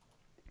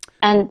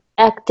 And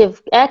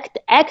active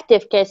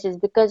cases,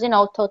 because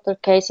total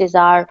cases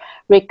are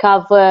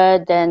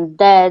recovered and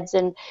deaths,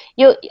 and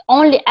you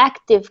only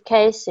active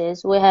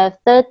cases we have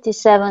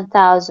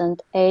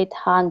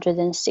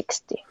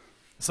 37,860.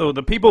 So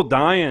the people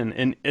dying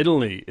in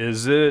Italy,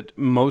 is it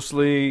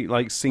mostly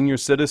like senior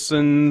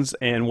citizens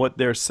and what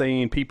they're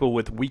saying, people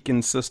with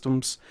weakened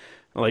systems,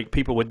 like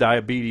people with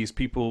diabetes,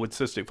 people with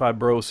cystic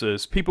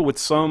fibrosis, people with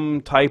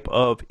some type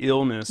of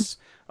illness,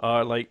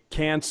 like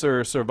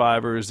cancer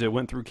survivors that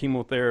went through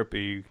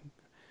chemotherapy?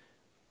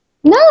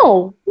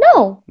 No,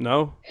 no.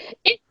 No?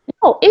 If,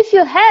 no, if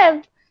you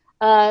have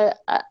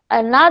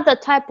another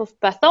type of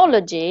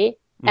pathology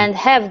Mm. and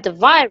have the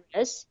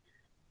virus,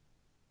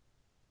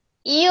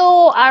 you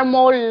are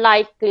more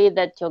likely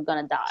that you're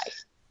gonna die.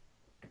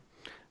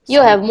 You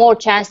So, have more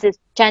chances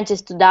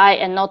to die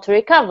and not to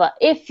recover.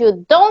 If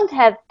you don't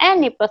have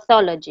any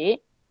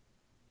pathology,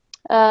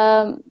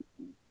 um,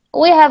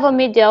 we have a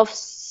media of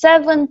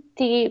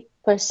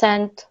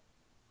 70%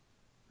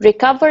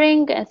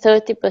 recovering and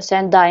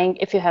 30% dying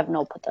if you have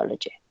no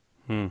pathology.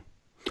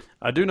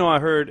 I do know I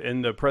heard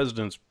in the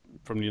president's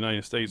from the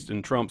United States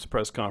in Trump's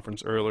press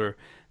conference earlier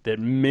that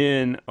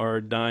men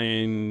are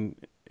dying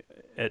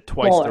at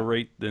twice the More.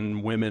 rate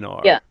than women Yeah,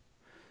 are.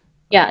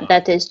 yeah,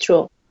 that is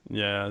true.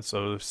 Yeah,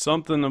 so there's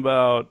something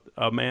about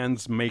a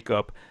man's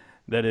makeup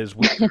that is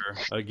weaker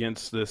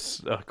against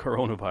this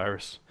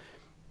coronavirus.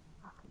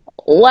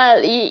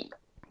 Well,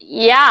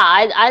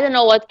 yeah, I don't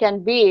know what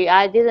can be.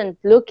 I didn't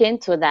look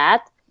into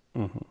that.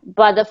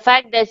 But the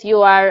fact that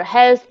you are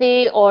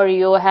healthy or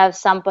you have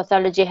some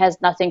pathology has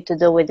nothing to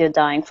do with you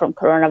dying from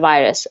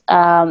coronavirus.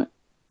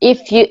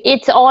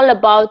 It's all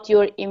about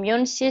your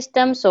immune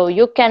system, so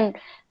you can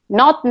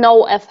not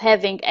know of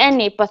having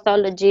any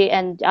pathology,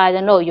 and I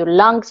don't know, your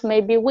lungs may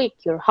be weak,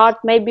 your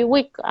heart may be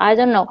weak, I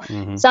don't know,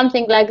 Hmm.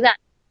 something like that.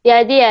 The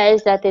idea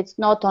is that it's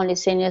not only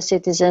senior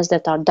citizens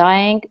that are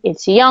dying,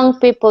 it's young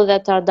people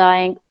that are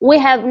dying. We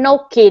have no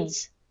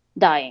kids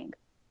dying.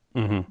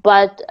 Hmm.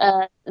 But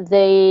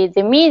the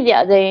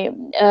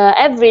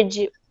average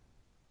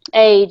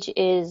age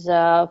is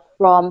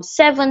from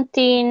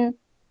 17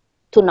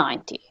 to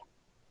 90.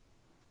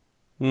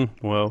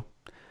 Well,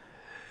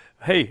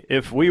 hey,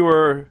 if we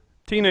were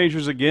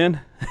teenagers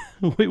again,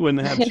 we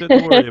wouldn't have shit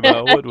to worry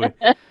about, would we?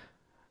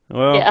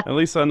 Well, Yeah. at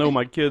least I know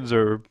my kids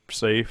are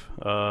safe,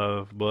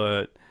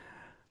 but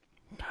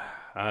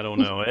I don't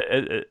know.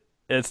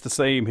 It's the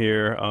same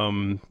here.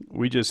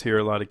 We just hear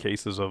a lot of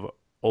cases of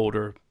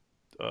older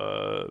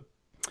uh,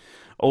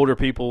 older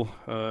people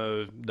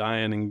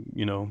dying,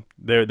 and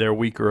they're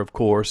weaker, of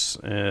course,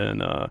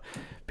 and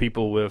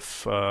people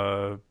with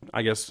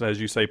I guess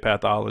as you say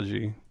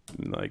pathology,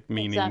 like Exactly.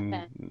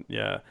 meaning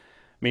yeah,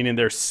 meaning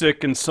they're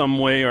sick in some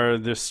way or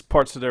there's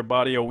parts of their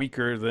body are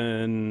weaker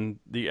than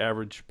the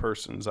average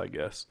person's, I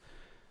guess.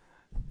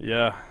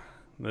 Yeah,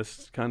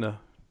 this kind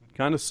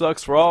of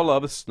sucks for all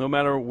of us, no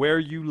matter where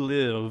you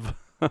live.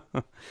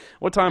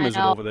 What time I is it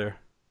know. over there?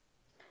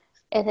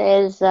 It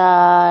is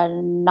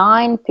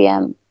 9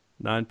 p.m.,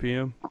 9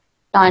 p.m. Oh,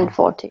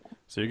 9:40.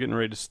 so you're getting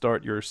ready to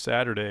start your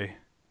Saturday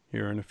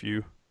here in a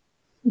few.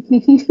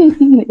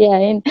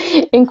 Yeah,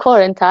 in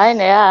quarantine.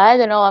 Yeah, I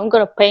don't know. I'm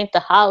gonna paint the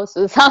house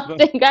or Look,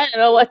 something. I don't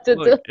know what to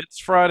look, do. it's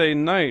Friday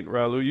night,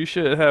 Ralu. You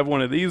should have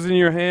one of these in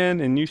your hand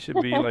and you should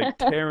be like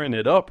tearing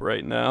it up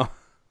right now.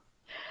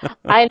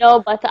 I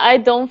know, but I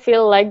don't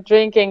feel like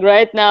drinking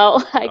right now.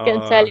 I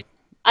can tell Uh, you.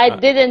 I I,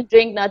 didn't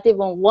drink not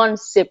even one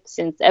sip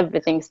since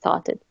everything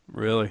started.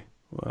 really?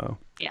 Wow.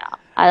 Yeah,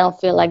 I don't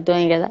feel like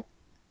doing it.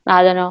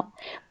 I don't know.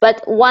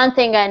 But one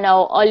thing I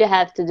know, all you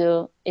have to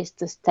do is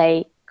to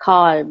stay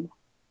calm.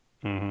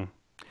 Hmm.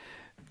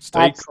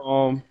 Stay That's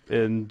calm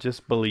and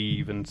just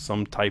believe in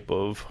some type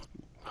of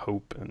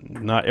hope,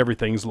 and not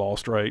everything's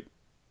lost, right?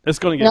 It's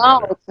going to get no,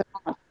 better. it's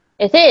not.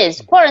 It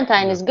is.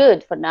 Quarantine Yeah. is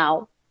good for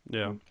now.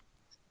 Yeah.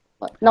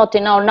 But not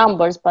in our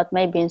numbers, but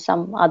maybe in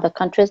some other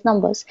countries'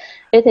 numbers.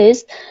 It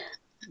is.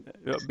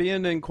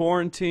 Being in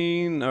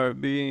quarantine or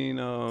being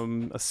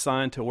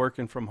assigned to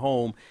working from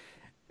home,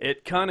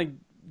 it kind of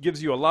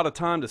gives you a lot of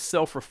time to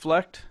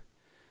self-reflect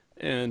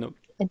and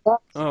It does.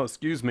 oh,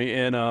 excuse me,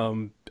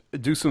 and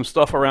do some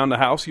stuff around the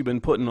house you've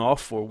been putting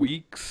off for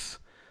weeks.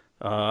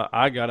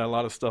 I got a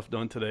lot of stuff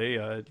done today.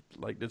 I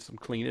like did some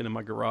cleaning in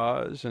my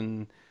garage,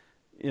 and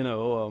you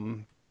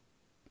know,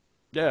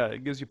 yeah,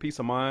 it gives you peace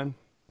of mind.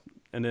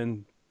 And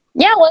then,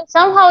 Yeah, well,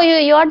 somehow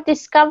you are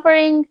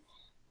discovering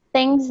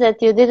things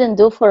that you didn't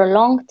do for a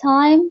long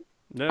time.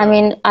 I yeah,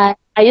 mean, I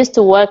used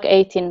to work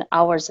 18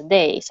 hours a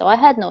day, so I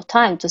had no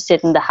time to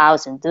sit in the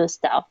house and do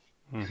stuff.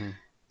 hmm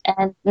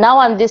And now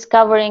I'm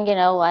discovering,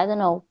 I don't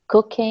know,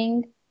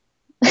 cooking.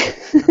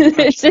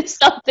 This is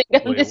something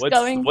I'm wait,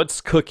 discovering.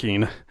 what's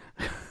cooking?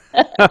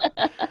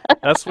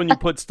 That's when you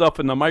put stuff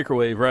in the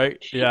microwave, right?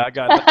 Yeah, I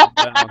got that one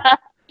down.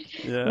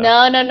 Yeah.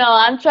 No, no, no.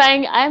 I'm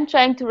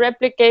trying to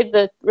replicate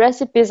the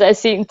recipes I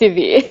see in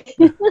TV.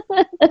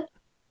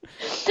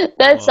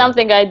 That's Well,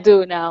 something I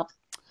do now.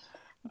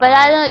 But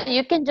I uh, don't,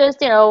 you can just,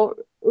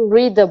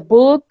 read a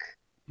book,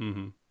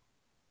 hmm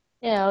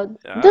do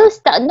I,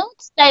 stuff.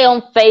 Don't stay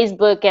on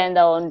Facebook and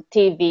on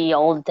TV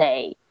all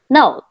day.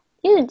 No,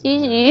 yeah,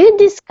 you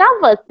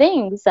discover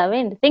things. I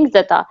mean, things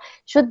that are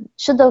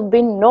should have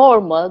been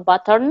normal,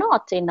 but are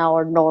not in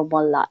our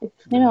normal life.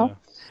 yeah,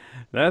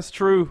 that's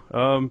true.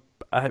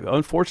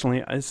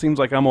 Unfortunately, it seems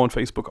like I'm on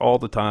Facebook all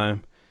the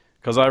time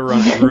because I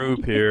run a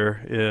group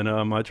here, and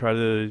I try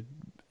to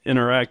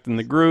interact in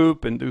the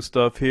group and do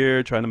stuff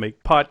here, trying to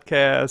make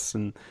podcasts.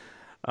 And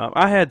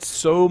I had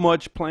so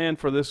much planned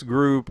for this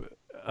group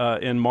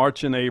in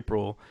March and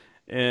April,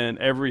 and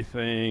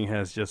everything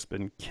has just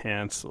been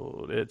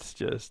canceled. It's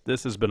just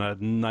this has been a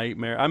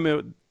nightmare. I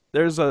mean,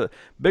 there's a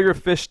bigger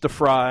fish to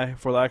fry,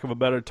 for lack of a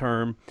better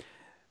term,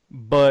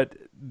 but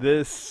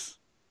this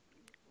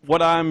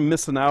what I'm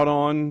missing out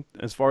on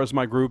as far as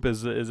my group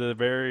is a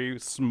very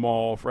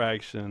small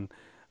fraction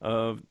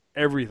of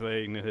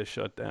everything that has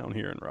shut down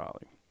here in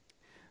Raleigh.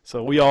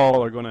 So we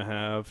all are going to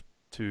have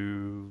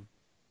to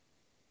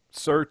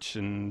search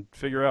and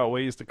figure out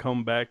ways to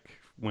come back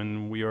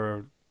when we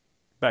are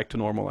back to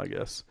normal, I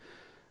guess.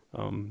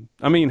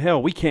 I mean,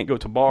 hell, we can't go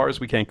to bars,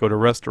 we can't go to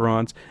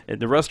restaurants. And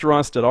the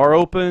restaurants that are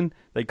open,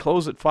 they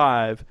close at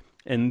 5,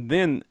 and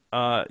then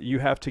you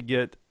have to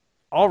get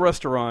all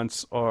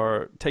restaurants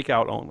are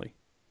takeout only,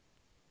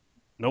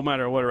 no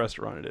matter what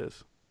restaurant it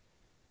is.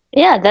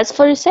 Yeah, that's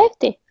for your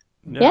safety.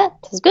 Yeah, Yeah,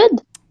 that's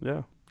good.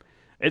 yeah.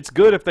 It's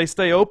good if they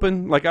stay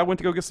open. Like I went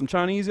to go get some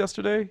Chinese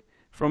yesterday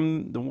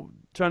from the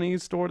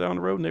Chinese store down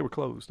the road, and they were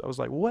closed. I was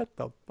like, "What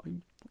the? Are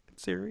you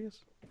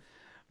serious?"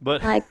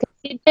 But I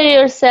consider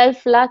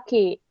yourself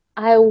lucky.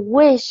 I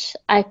wish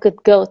I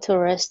could go to a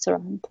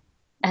restaurant,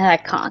 and I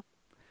can't.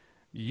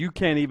 you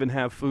can't even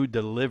have food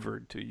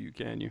delivered to you,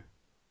 can you?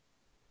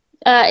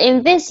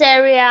 In this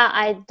area,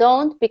 I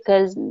don't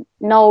because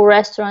no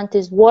restaurant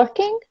is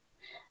working.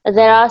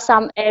 There hmm are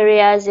some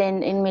areas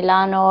in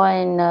Milano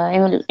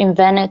and in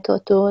Veneto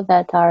too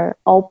that are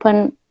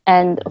open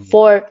and hmm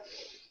for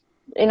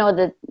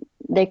that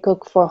they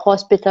cook for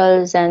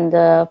hospitals and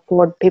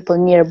for people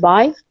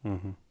nearby.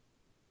 hmm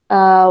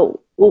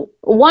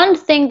One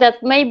thing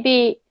that may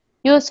be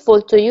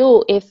useful to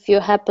you if you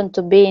happen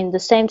to be in the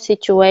same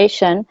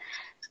situation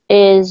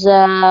is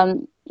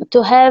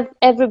to have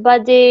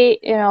everybody,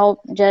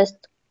 just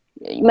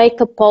make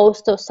a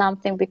post or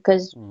something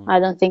because hmm I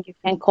don't think you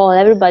can call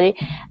everybody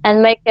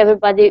and make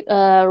everybody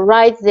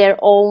write their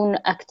own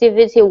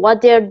activity,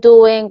 what they're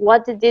doing,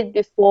 what they did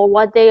before,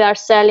 what they are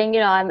selling.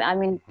 I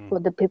mean, hmm for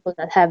the people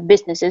that have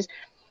businesses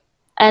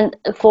and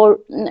for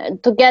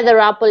to gather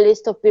up a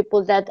list of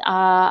people that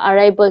are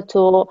able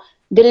to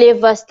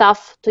deliver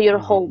stuff to your hmm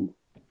home.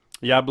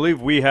 Yeah, I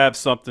believe we have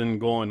something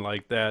going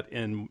like that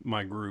in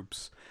my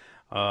groups.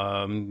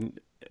 Um,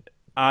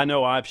 I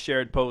know I've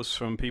shared posts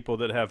from people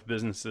that have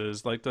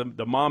businesses like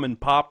the mom and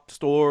pop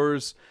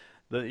stores,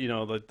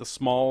 the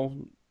small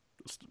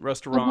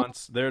Mhm.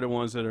 restaurants. They're the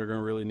ones that are going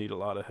to really need a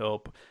lot of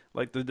help.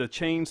 Like the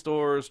chain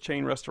stores,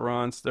 chain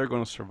restaurants, they're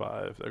going to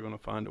survive. They're going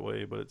to find a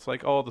way. But it's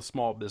like all the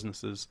small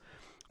businesses.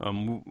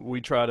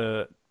 We try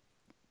to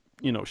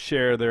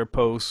share their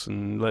posts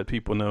and let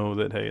people know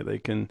that hey, they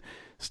can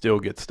still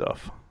get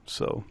stuff.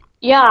 So.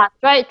 Yeah,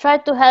 try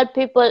to help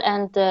people,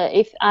 and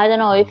if I don't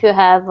know if Mhm. you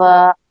have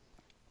a,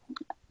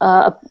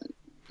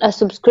 a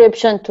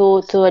subscription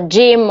to a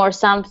gym or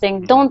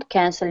something, Mhm. don't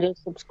cancel your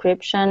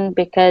subscription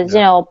because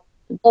Yeah.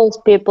 those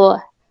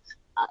people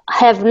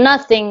have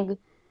nothing,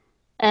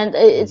 and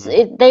hmm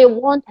they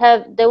won't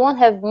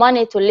have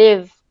money to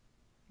live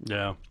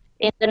Yeah.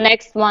 in the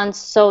next month.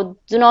 So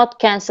do not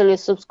cancel your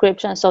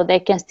subscription so they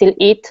can still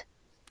eat.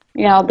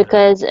 Yeah.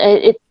 Because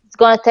it's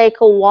going to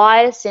take a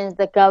while since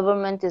the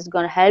government is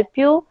going to help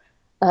you.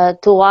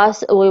 To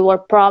us, we were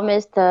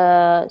promised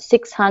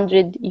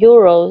 600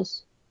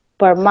 euros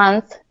per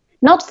month,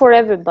 not for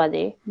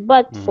everybody,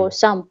 but hmm for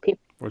some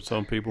people. For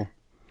some people.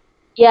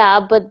 Yeah,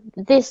 but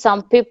these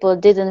some people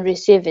didn't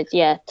receive it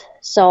yet.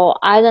 So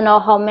I don't know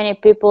how many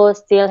people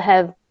still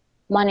have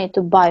money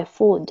to buy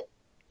food.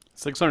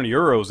 600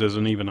 euros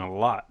isn't even a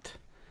lot.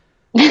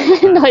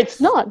 No, it's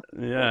That's not.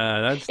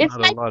 yeah, that's It's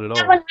not a like lot at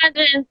all.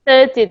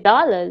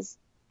 $730.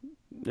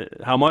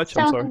 How much?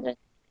 I'm sorry.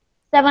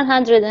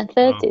 700,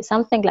 730, Oh,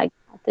 something like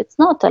that. It's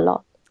not a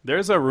lot.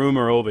 There's a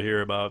rumor over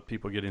here about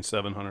people getting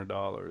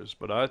 $700,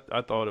 but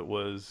I thought it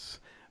was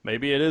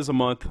maybe it is a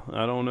month.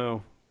 I don't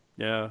know.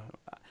 Yeah,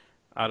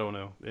 I don't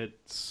know.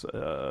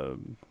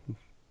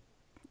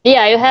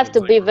 Yeah, you have It's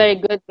to like be very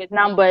rumor. good with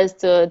numbers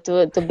to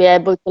be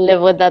able to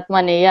live with that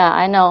money. Yeah,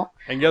 I know.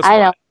 And guess I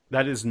know. what?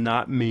 That is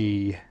not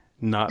me.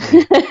 Not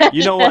me.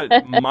 You know what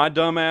my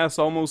dumb ass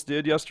almost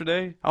did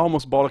yesterday? I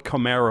almost bought a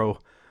Camaro.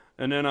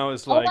 And then I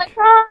was Oh my like,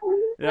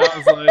 yeah, I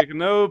was God. like,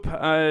 nope.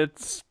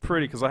 It's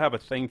pretty because I have a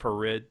thing for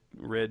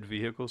red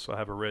vehicles. So I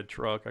have a red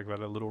truck. I've got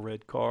a little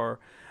red car,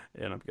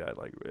 and I've got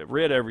like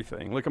red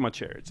everything. Look at my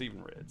chair; it's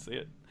even red. See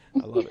it?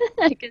 I love it.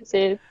 I can see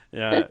it.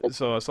 Yeah.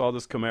 So I saw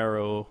this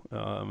Camaro,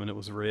 and it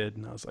was red,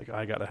 and I was like,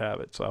 I gotta have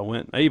it. So I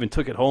went. I even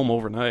took it home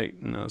overnight,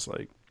 and I was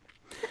like,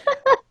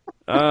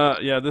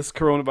 yeah, this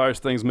coronavirus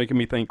thing's making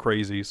me think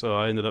crazy. So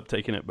I ended up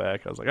taking it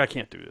back. I was like, I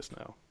can't do this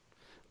now.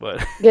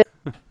 But Good.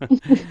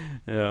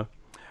 yeah.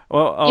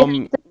 Well, You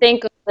have to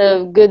think of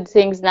the good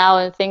things now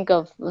and think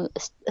of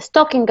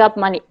stocking up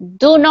money.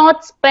 Do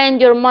not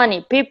spend your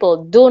money,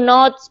 people. Do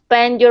not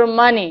spend your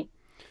money.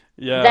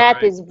 yeah, That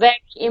right. is very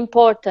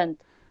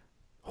important.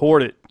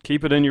 Hoard it.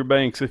 Keep it in your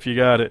banks if you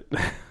got it.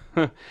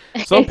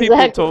 Some people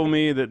Exactly. told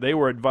me that they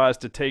were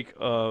advised to take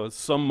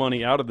some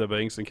money out of the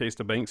banks in case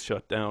the banks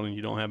shut down and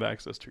you don't have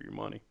access to your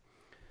money.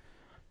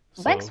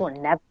 Banks So will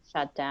never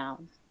shut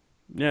down.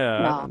 yeah,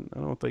 No. I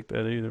don't think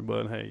that either.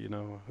 But hey,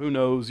 who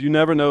knows? You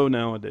never know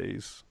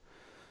nowadays.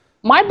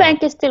 My Uh,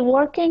 bank is still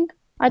working.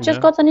 I just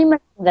yeah. got an email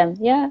from them.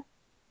 Yeah.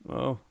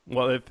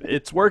 Well, if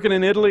it's working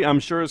in Italy, I'm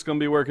sure it's going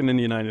to be working in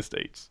the United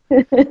States.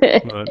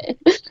 But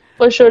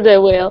For sure they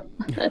will.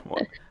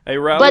 well, hey,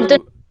 But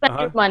don't Ralu. spend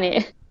your Uh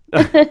money.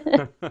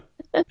 huh.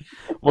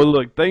 Well,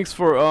 look, thanks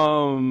for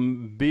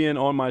being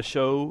on my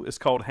show. It's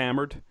called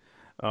Hammered.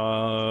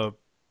 Uh,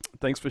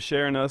 Thanks for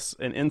sharing us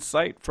an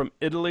insight from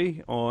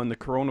Italy on the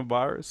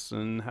coronavirus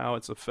and how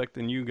it's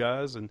affecting you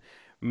guys. And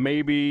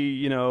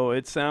maybe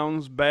it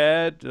sounds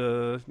bad,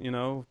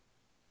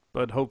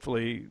 but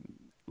hopefully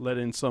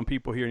letting some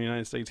people here in the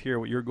United States hear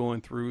what you're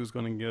going through is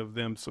going to give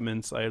them some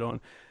insight on,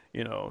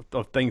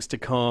 the things to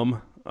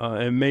come.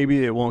 And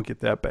maybe it won't get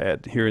that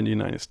bad here in the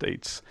United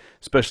States,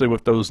 especially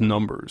with those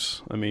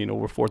numbers. I mean,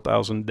 over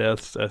 4,000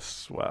 deaths.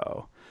 That's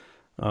wow.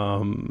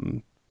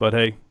 But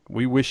hey,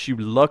 we wish you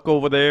luck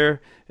over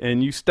there,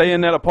 and you stay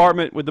in that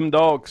apartment with them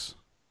dogs.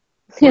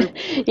 Where?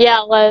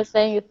 Yeah, well,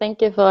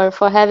 thank you for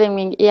having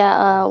me.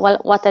 Yeah, well,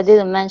 what I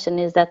didn't mention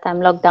is that I'm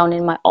locked down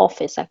in my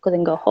office. I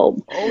couldn't go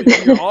home. Oh, you're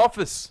in your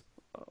office.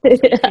 Oh,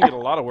 so you can get a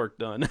lot of work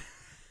done.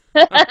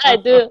 I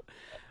do.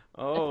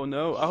 Oh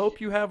no, I hope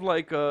you have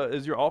like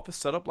is your office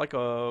set up like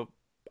a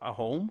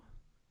home?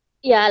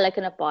 Yeah, like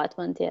an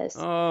apartment, yes.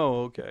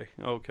 Oh, okay,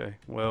 okay.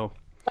 Well,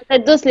 But I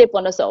do sleep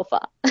on the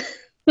sofa.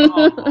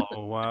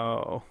 oh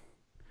wow.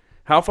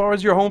 How far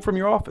is your home from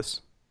your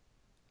office?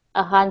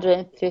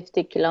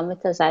 150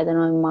 kilometers. I don't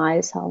know in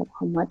miles how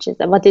much is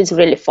that, but it's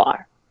really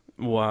far.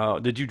 Wow.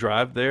 Did you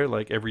drive there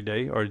like every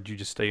day, or did you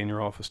just stay in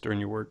your office during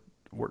your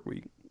work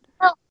week?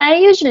 Well, I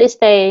usually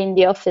stay in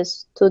the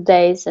office 2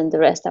 days and the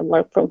rest I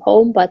work from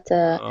home, but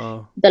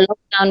Uh, the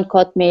lockdown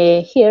caught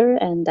me here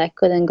and I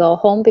couldn't go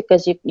home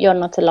because you're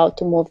not allowed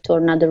to move to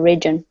another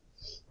region.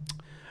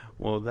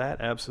 well,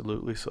 that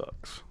absolutely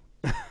sucks.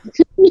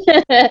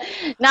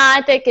 No,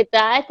 I take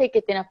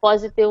it in a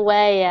positive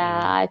way. Yeah.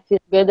 I feel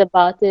good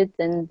about it,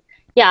 and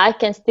yeah, I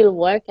can still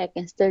work. I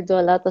can still do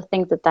a lot of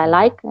things that I Mhm.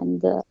 like,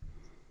 and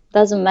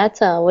doesn't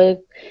matter.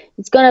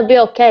 It's gonna be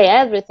okay.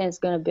 Everything's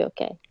gonna be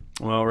okay.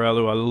 Well,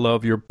 Ralu, I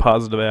love your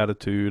positive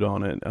attitude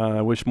on it.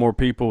 I wish more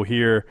people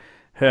here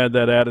had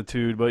that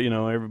attitude, but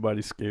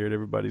everybody's scared.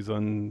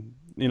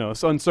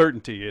 It's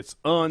uncertainty. It's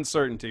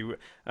uncertainty.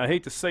 I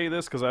hate to say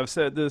this because I've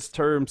said this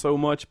term so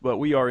much, but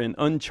we are in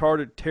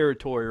uncharted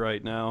territory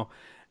right now,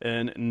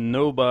 and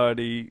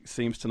nobody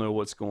seems to know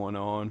what's going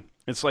on.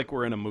 It's like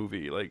we're in a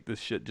movie. Like this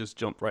shit just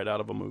jumped right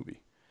out of a movie.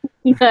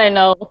 I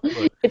know.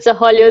 But It's a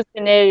Hollywood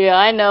scenario.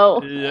 I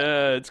know.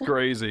 yeah, it's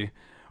crazy.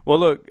 Well,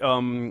 look,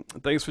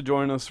 thanks for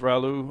joining us,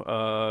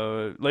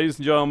 Ralu. Ladies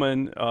and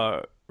gentlemen,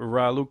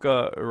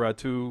 Raluca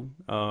Ratiu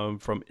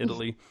from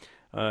Italy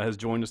has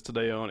joined us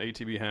today on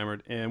ATB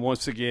Hammered. And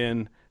once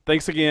again,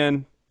 thanks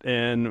again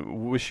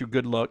and wish you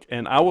good luck.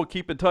 And I will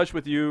keep in touch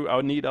with you.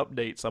 I'll need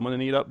updates. I'm going to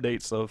need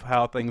updates of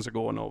how things are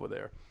going over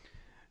there.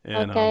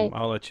 And Okay.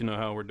 I'll let you know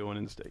how we're doing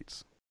in the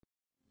States.